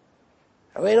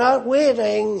 are we not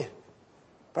waiting,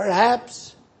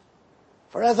 perhaps,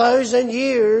 for 1,000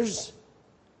 years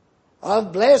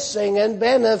of blessing and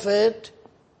benefit,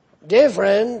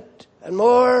 different and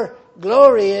more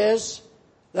glorious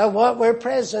than what we're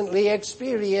presently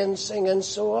experiencing, and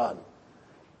so on?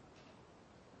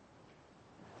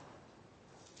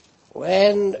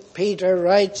 When Peter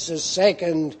writes his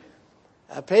second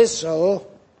epistle,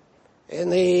 in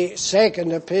the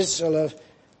second epistle of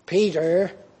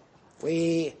Peter,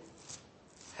 we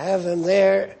have him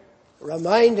there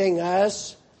reminding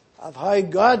us of how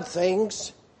God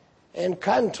thinks in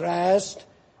contrast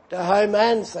to how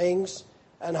man thinks,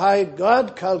 and how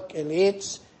God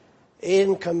calculates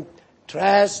in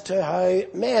contrast to how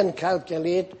men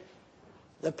calculate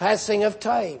the passing of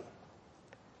time.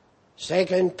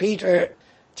 2 Peter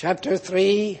chapter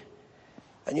 3,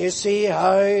 and you see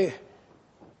how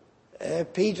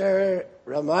Peter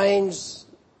reminds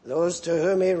those to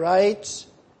whom he writes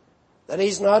that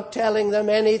he's not telling them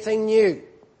anything new.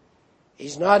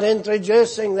 He's not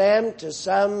introducing them to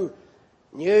some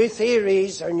new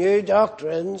theories or new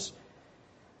doctrines.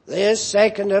 This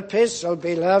second epistle,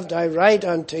 beloved, I write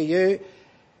unto you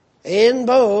in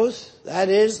both, that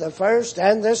is, the first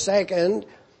and the second,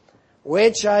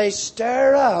 which I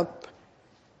stir up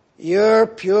your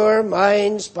pure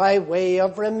minds by way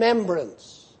of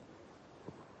remembrance.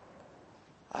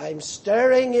 I'm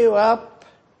stirring you up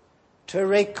to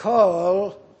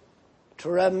recall, to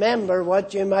remember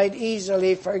what you might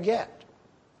easily forget,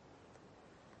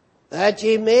 that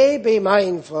ye may be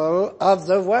mindful of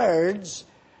the words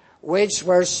which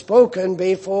were spoken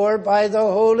before by the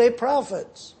holy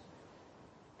prophets.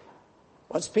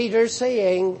 What's Peter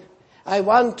saying? I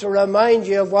want to remind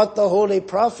you of what the holy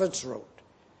prophets wrote,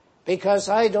 because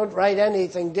I don't write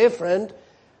anything different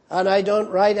and I don't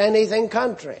write anything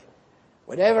contrary.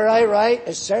 Whatever I write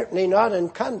is certainly not in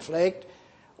conflict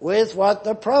with what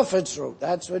the prophets wrote.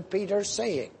 That's what Peter's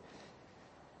saying.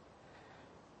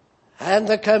 And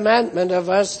the commandment of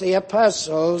us, the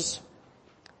apostles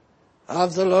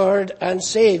of the Lord and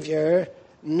Savior,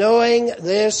 knowing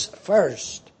this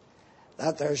first,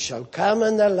 that there shall come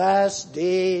in the last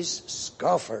days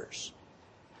scoffers,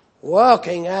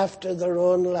 walking after their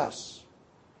own lusts.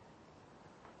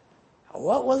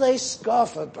 What will they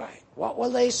scoff about? What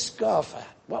will they scoff at?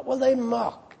 What will they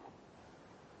mock?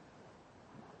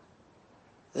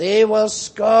 They will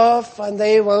scoff and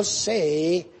they will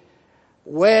say,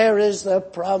 where is the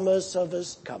promise of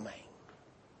his coming?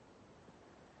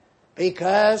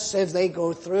 Because if they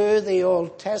go through the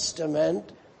Old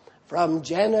Testament from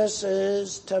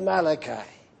Genesis to Malachi,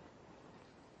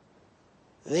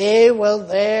 they will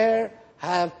there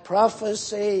have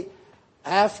prophecy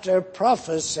after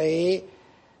prophecy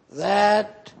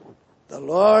that the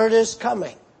Lord is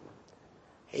coming.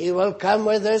 He will come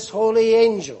with his holy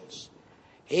angels.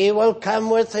 He will come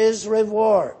with his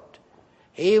reward.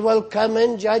 He will come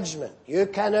in judgment. You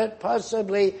cannot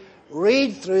possibly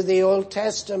read through the Old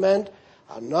Testament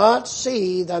and not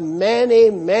see the many,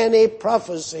 many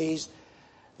prophecies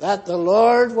that the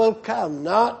Lord will come,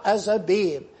 not as a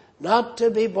babe, not to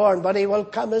be born, but he will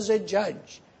come as a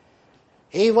judge.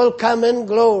 He will come in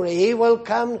glory. He will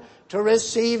come to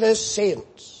receive his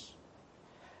saints.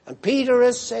 And Peter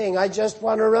is saying, I just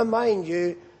want to remind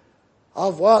you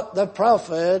of what the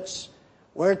prophets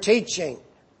were teaching.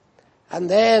 And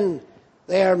then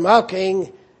they are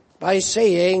mocking by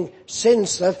saying,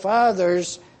 since the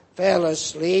fathers fell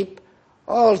asleep,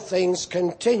 all things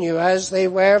continue as they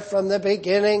were from the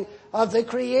beginning of the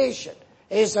creation.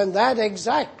 Isn't that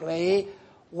exactly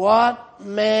what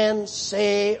men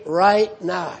say right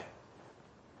now?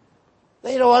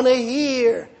 They don't want to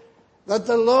hear that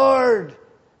the Lord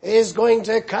is going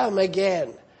to come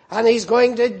again, and he's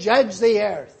going to judge the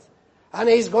earth, and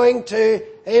he's going to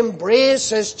embrace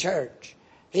his church.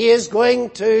 He is going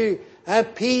to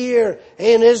appear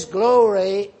in his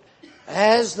glory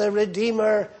as the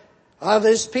Redeemer of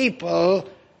his people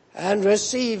and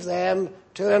receive them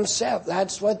to himself.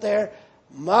 That's what they're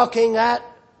mocking at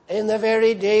in the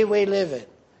very day we live in.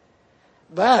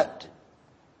 But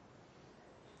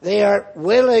they are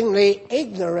willingly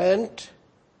ignorant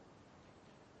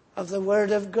of the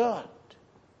Word of God.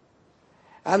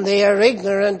 And they are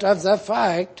ignorant of the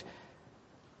fact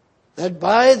that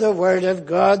by the Word of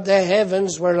God the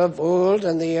heavens were of old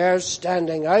and the earth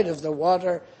standing out of the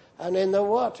water and in the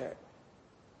water.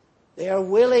 They are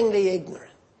willingly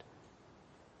ignorant.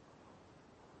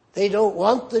 They don't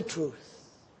want the truth.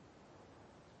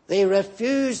 They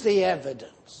refuse the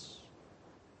evidence.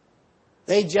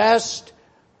 They just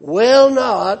will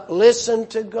not listen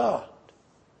to God.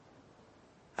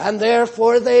 And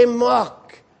therefore they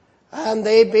mock and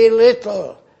they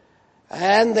belittle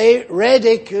and they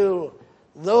ridicule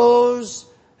those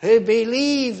who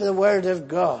believe the Word of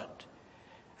God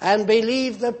and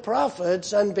believe the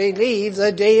prophets and believe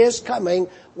the day is coming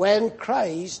when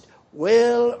Christ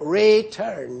will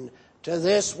return to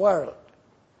this world.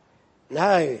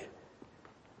 Now,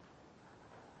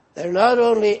 they're not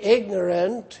only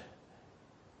ignorant,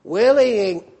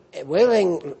 willingly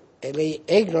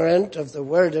ignorant of the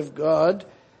Word of God,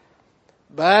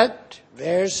 but,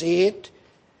 verse 8,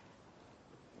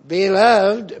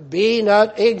 beloved, be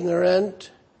not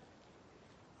ignorant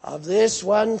of this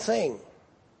one thing.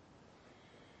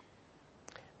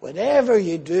 Whatever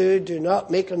you do, do not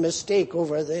make a mistake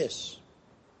over this.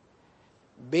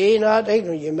 Be not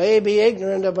ignorant. You may be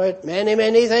ignorant about many,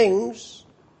 many things,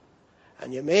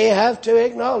 And you may have to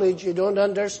acknowledge you don't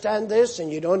understand this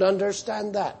and you don't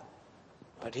understand that.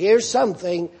 But here's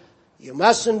something you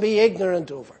mustn't be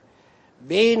ignorant over.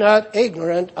 Be not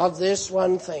ignorant of this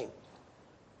one thing.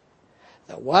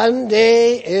 That one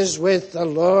day is with the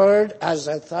Lord as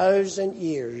 1,000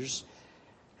 years,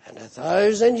 and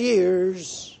 1,000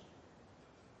 years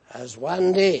as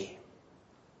one day.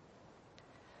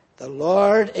 The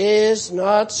Lord is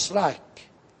not slack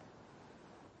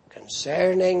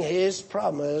concerning his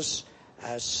promise,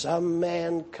 as some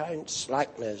men count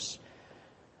slackness,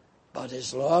 but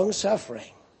is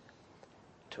long-suffering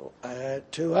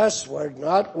to usward,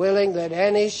 not willing that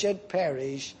any should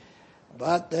perish,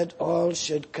 but that all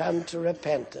should come to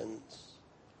repentance.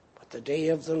 But the day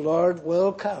of the Lord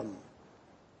will come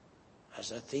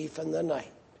as a thief in the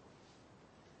night.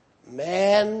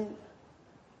 Men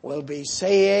will be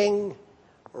saying,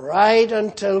 right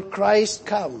until Christ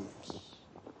comes,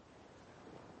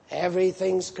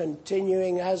 everything's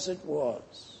continuing as it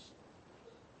was.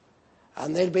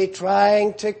 And they'll be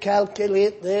trying to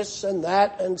calculate this and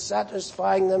that and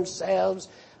satisfying themselves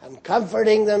and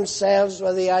comforting themselves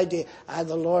with the idea,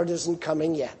 the Lord isn't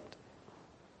coming yet.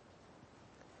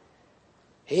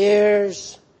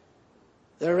 Here's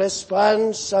the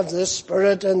response of the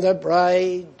Spirit and the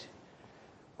bride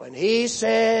when he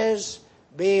says,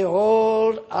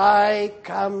 behold, I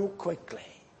come quickly.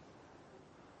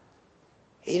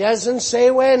 He doesn't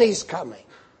say when he's coming.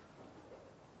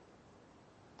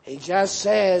 He just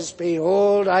says,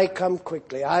 behold, I come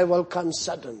quickly. I will come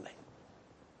suddenly.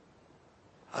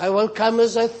 I will come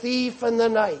as a thief in the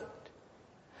night.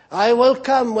 I will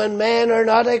come when men are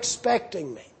not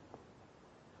expecting me.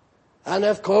 And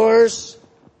of course,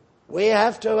 we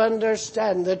have to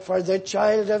understand that for the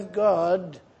child of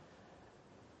God,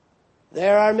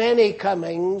 there are many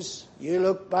comings. You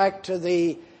look back to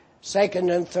the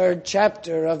 2nd and 3rd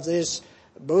chapter of this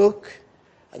book,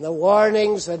 and the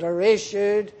warnings that are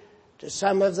issued to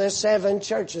some of the 7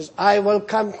 churches. I will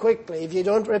come quickly. If you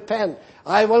don't repent,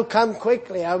 I will come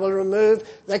quickly. I will remove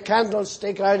the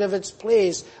candlestick out of its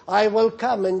place. I will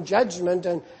come in judgment,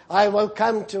 and I will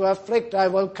come to afflict. I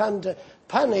will come to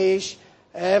punish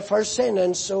for sin,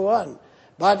 and so on.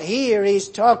 But here he's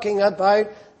talking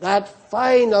about that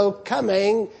final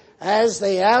coming as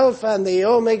the Alpha and the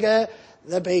Omega,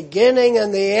 the beginning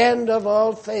and the end of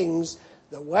all things.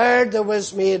 The Word that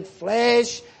was made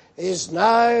flesh is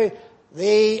now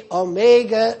the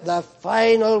Omega, the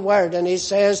final word. And he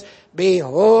says,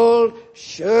 behold,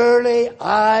 surely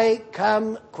I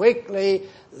come quickly,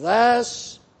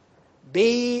 thus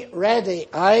be ready.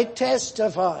 I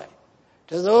testify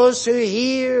to those who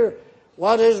hear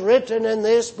what is written in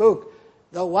this book.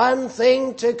 The one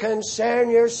thing to concern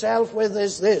yourself with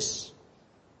is this.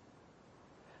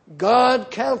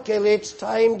 God calculates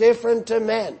time different to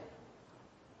men.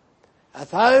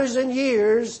 1,000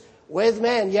 years with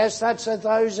men, yes, that's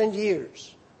 1,000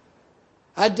 years.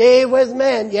 A day with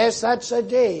men, yes, that's a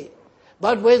day.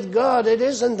 But with God, it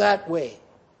isn't that way.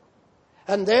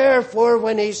 And therefore,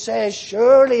 when he says,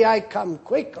 surely I come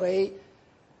quickly,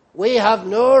 we have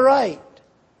no right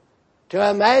to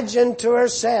imagine to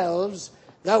ourselves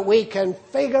that we can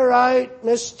figure out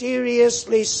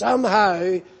mysteriously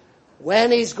somehow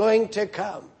when he's going to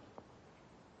come.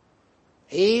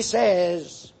 He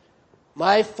says,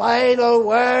 my final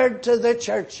word to the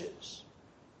churches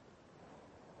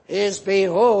is,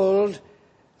 behold,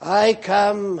 I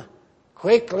come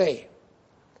quickly.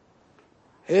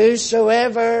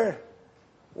 Whosoever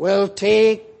will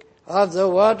take of the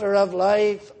water of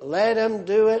life, let him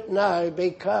do it now,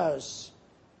 because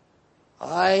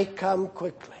I come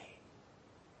quickly.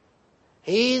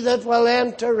 He that will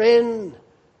enter in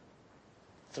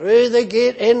through the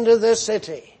gate into the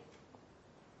city,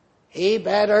 he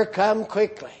better come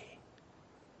quickly.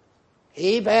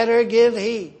 He better give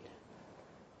heed,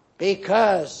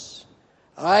 because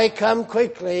I come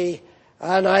quickly,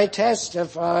 and I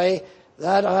testify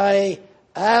that I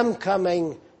am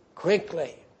coming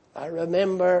quickly. I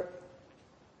remember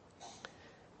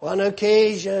one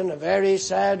occasion, a very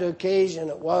sad occasion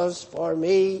it was for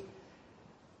me,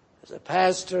 as a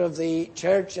pastor of the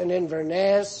church in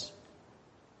Inverness.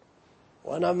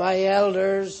 One of my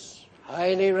elders,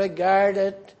 highly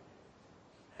regarded,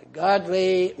 a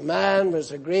godly man,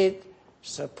 was a great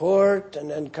support and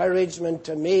encouragement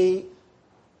to me.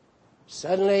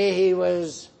 Suddenly he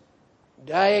was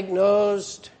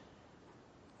diagnosed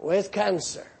with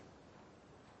cancer.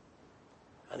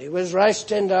 And he was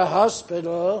rushed into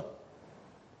hospital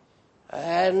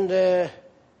and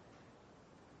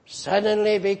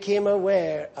suddenly became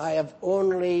aware, I have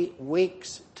only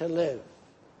weeks to live.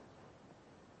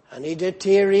 And he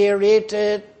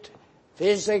deteriorated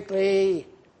physically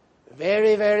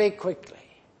very, very quickly.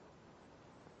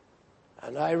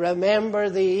 And I remember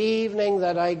the evening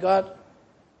that I got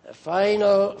the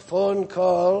final phone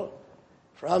call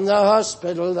from the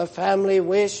hospital. The family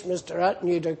wished Mr. Hutton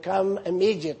you to come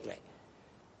immediately.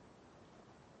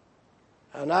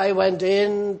 And I went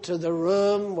into the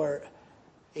room where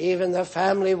even the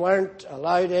family weren't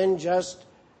allowed in, just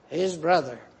his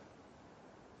brother.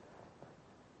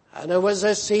 And it was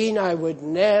a scene I would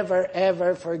never,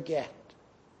 ever forget.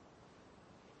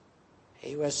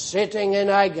 He was sitting in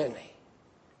agony,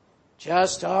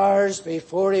 just hours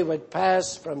before he would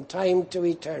pass from time to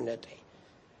eternity.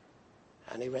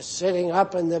 And he was sitting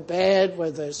up in the bed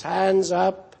with his hands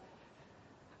up,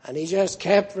 and he just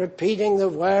kept repeating the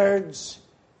words,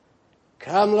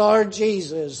 "Come, Lord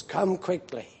Jesus, come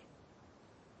quickly.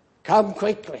 Come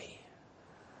quickly."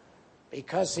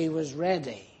 Because he was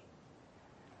ready.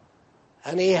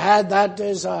 And he had that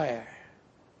desire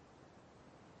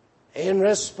in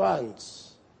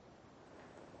response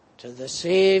to the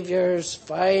Savior's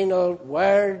final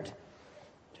word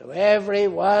to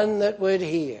everyone that would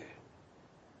hear,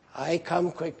 "I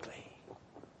come quickly."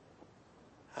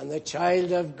 And the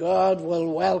child of God will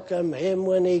welcome him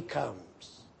when he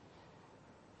comes.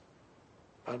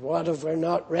 But what if we're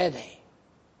not ready?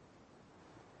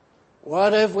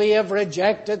 What if we have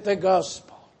rejected the gospel?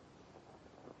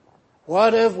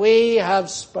 What if we have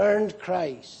spurned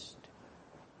Christ?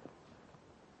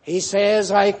 He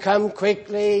says, "I come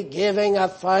quickly," giving a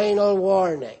final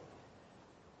warning.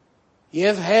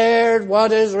 You've heard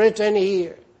what is written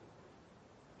here.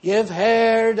 You've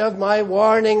heard of my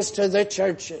warnings to the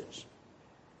churches.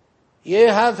 You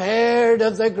have heard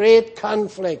of the great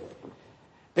conflict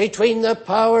between the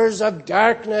powers of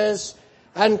darkness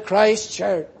and Christ's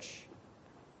church.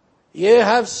 You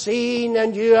have seen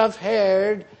and you have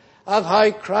heard of how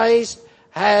Christ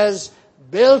has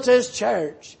built his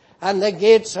church and the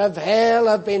gates of hell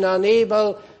have been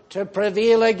unable to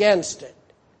prevail against it.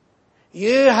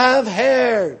 You have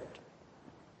heard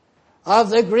of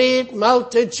the great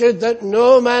multitude that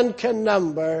no man can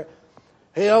number,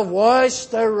 who have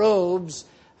washed their robes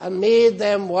and made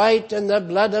them white in the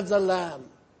blood of the Lamb.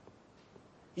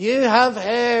 You have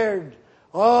heard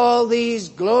all these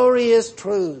glorious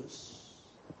truths.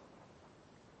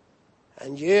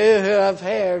 And you who have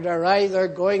heard are either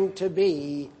going to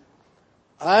be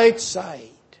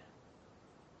outside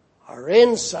or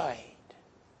inside,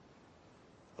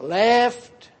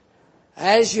 left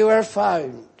as you are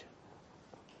found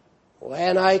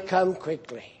when I come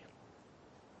quickly.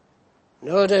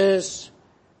 Notice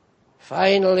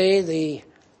finally the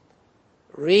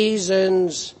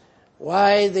reasons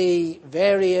why the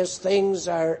various things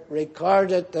are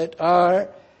recorded that are.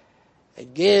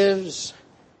 It gives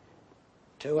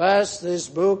to us, this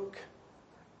book,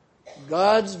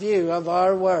 God's view of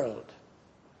our world.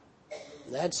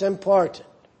 That's important.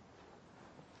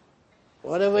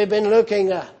 What have we been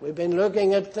looking at? We've been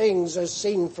looking at things as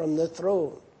seen from the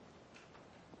throne.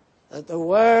 That the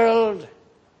world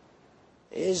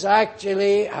is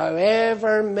actually,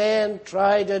 however men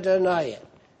try to deny it,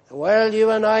 the world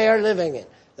you and I are living in,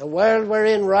 the world we're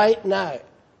in right now,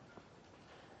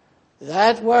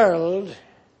 that world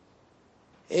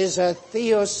is a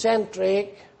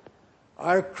theocentric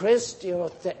or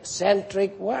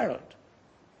Christocentric world.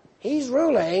 He's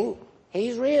ruling,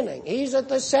 he's reigning, he's at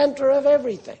the center of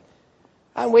everything.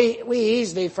 And we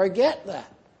easily forget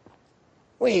that.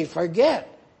 We forget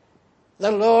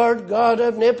the Lord God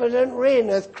omnipotent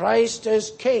reigneth, Christ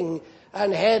is King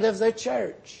and head of the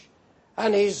church.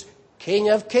 And he's King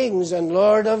of kings and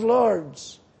Lord of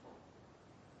lords.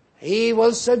 He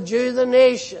will subdue the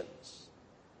nations.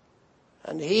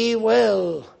 And he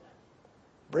will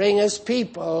bring his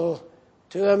people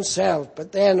to himself.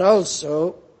 But then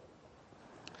also,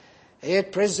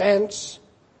 it presents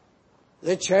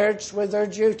the church with her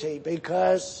duty,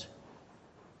 because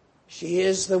she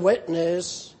is the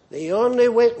witness, the only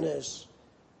witness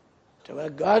to a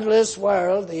godless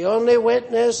world, the only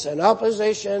witness in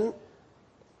opposition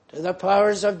to the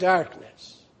powers of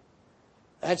darkness.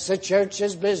 That's the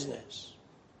church's business.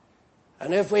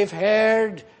 And if we've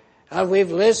heard and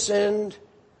we've listened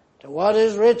to what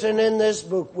is written in this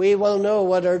book, we will know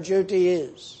what our duty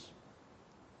is.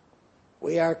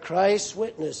 We are Christ's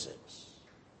witnesses.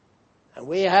 And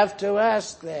we have to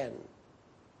ask then,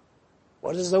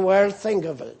 what does the world think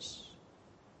of us?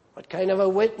 What kind of a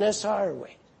witness are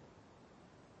we?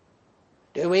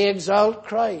 Do we exalt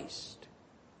Christ?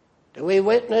 Do we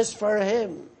witness for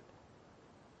him?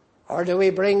 Or do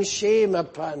we bring shame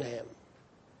upon him?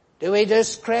 Do we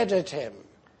discredit him?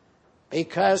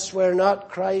 Because we're not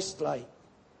Christ-like.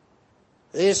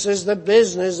 This is the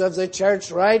business of the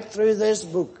church right through this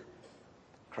book.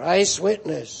 Christ's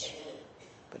witness.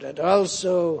 But it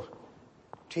also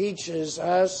teaches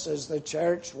us as the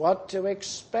church what to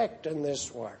expect in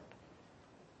this world.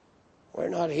 We're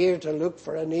not here to look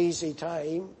for an easy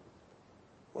time.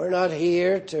 We're not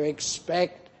here to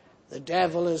expect the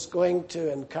devil is going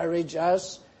to encourage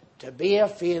us to be a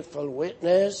faithful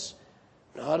witness.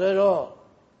 Not at all.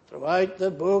 Throughout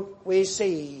the book we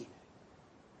see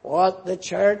what the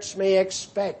church may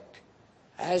expect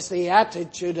as the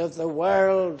attitude of the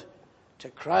world to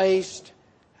Christ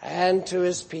and to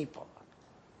his people.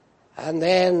 And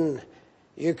then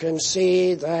you can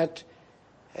see that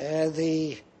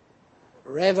the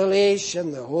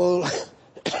Revelation, the whole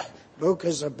book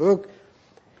is a book,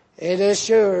 it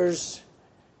assures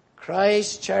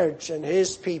Christ's church and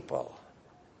his people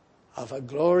of a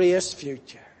glorious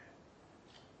future.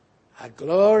 A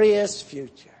glorious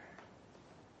future.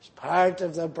 As part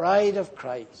of the bride of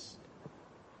Christ.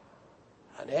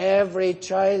 And every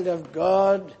child of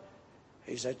God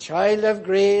who's a child of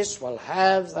grace will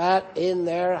have that in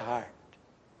their heart.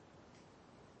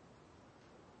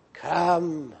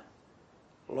 Come,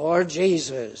 Lord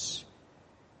Jesus,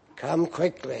 come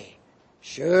quickly.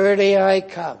 Surely I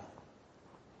come.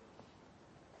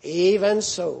 Even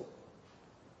so,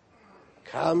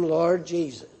 come, Lord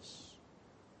Jesus.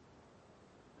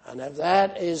 And if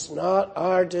that is not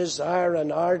our desire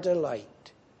and our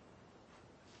delight,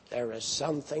 there is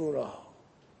something wrong.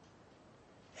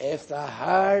 If the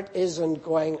heart isn't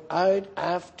going out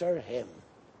after him,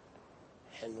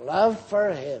 in love for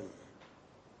him,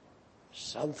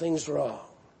 something's wrong.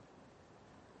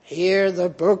 Here the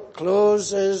book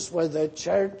closes with the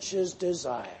church's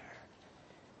desire.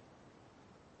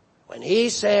 When he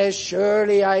says,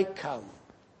 surely I come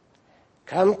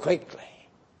quickly.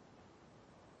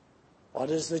 What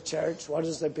does the church, what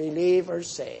does the believer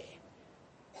say?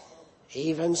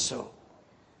 Even so,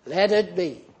 let it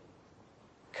be.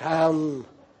 Come,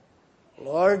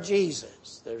 Lord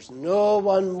Jesus. There's no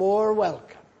one more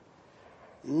welcome.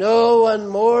 No one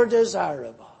more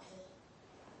desirable.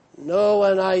 No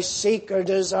one I seek or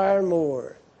desire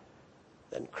more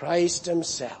than Christ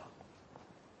himself.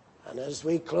 And as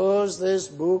we close this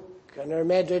book and our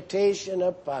meditation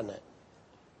upon it,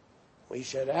 we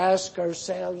should ask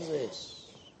ourselves this.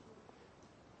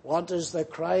 What does the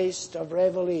Christ of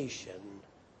Revelation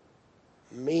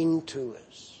mean to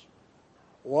us?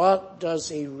 What does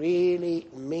he really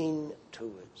mean to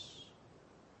us?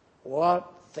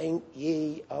 What think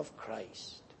ye of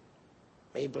Christ?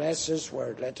 May he bless his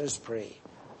word. Let us pray.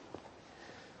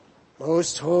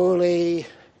 Most holy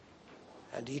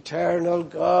and eternal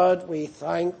God, we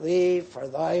thank thee for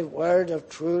thy word of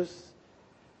truth.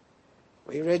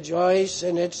 We rejoice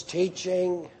in its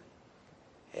teaching,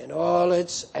 in all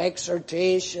its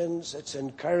exhortations, its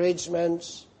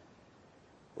encouragements.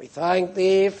 We thank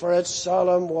thee for its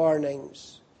solemn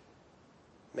warnings.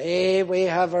 May we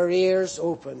have our ears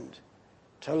opened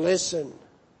to listen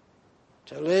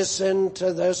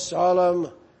to the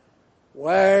solemn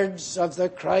words of the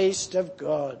Christ of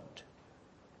God.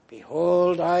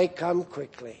 Behold, I come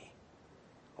quickly.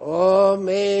 Oh,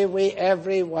 may we,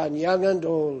 everyone, young and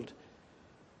old,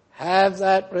 have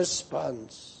that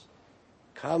response.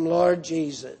 Come, Lord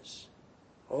Jesus.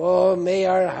 Oh, may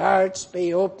our hearts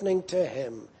be opening to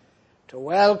him, to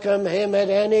welcome him at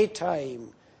any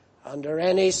time, under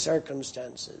any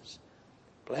circumstances.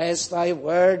 Bless thy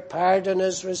word, pardon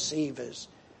us, receive us.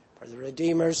 For the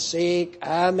Redeemer's sake,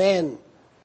 amen.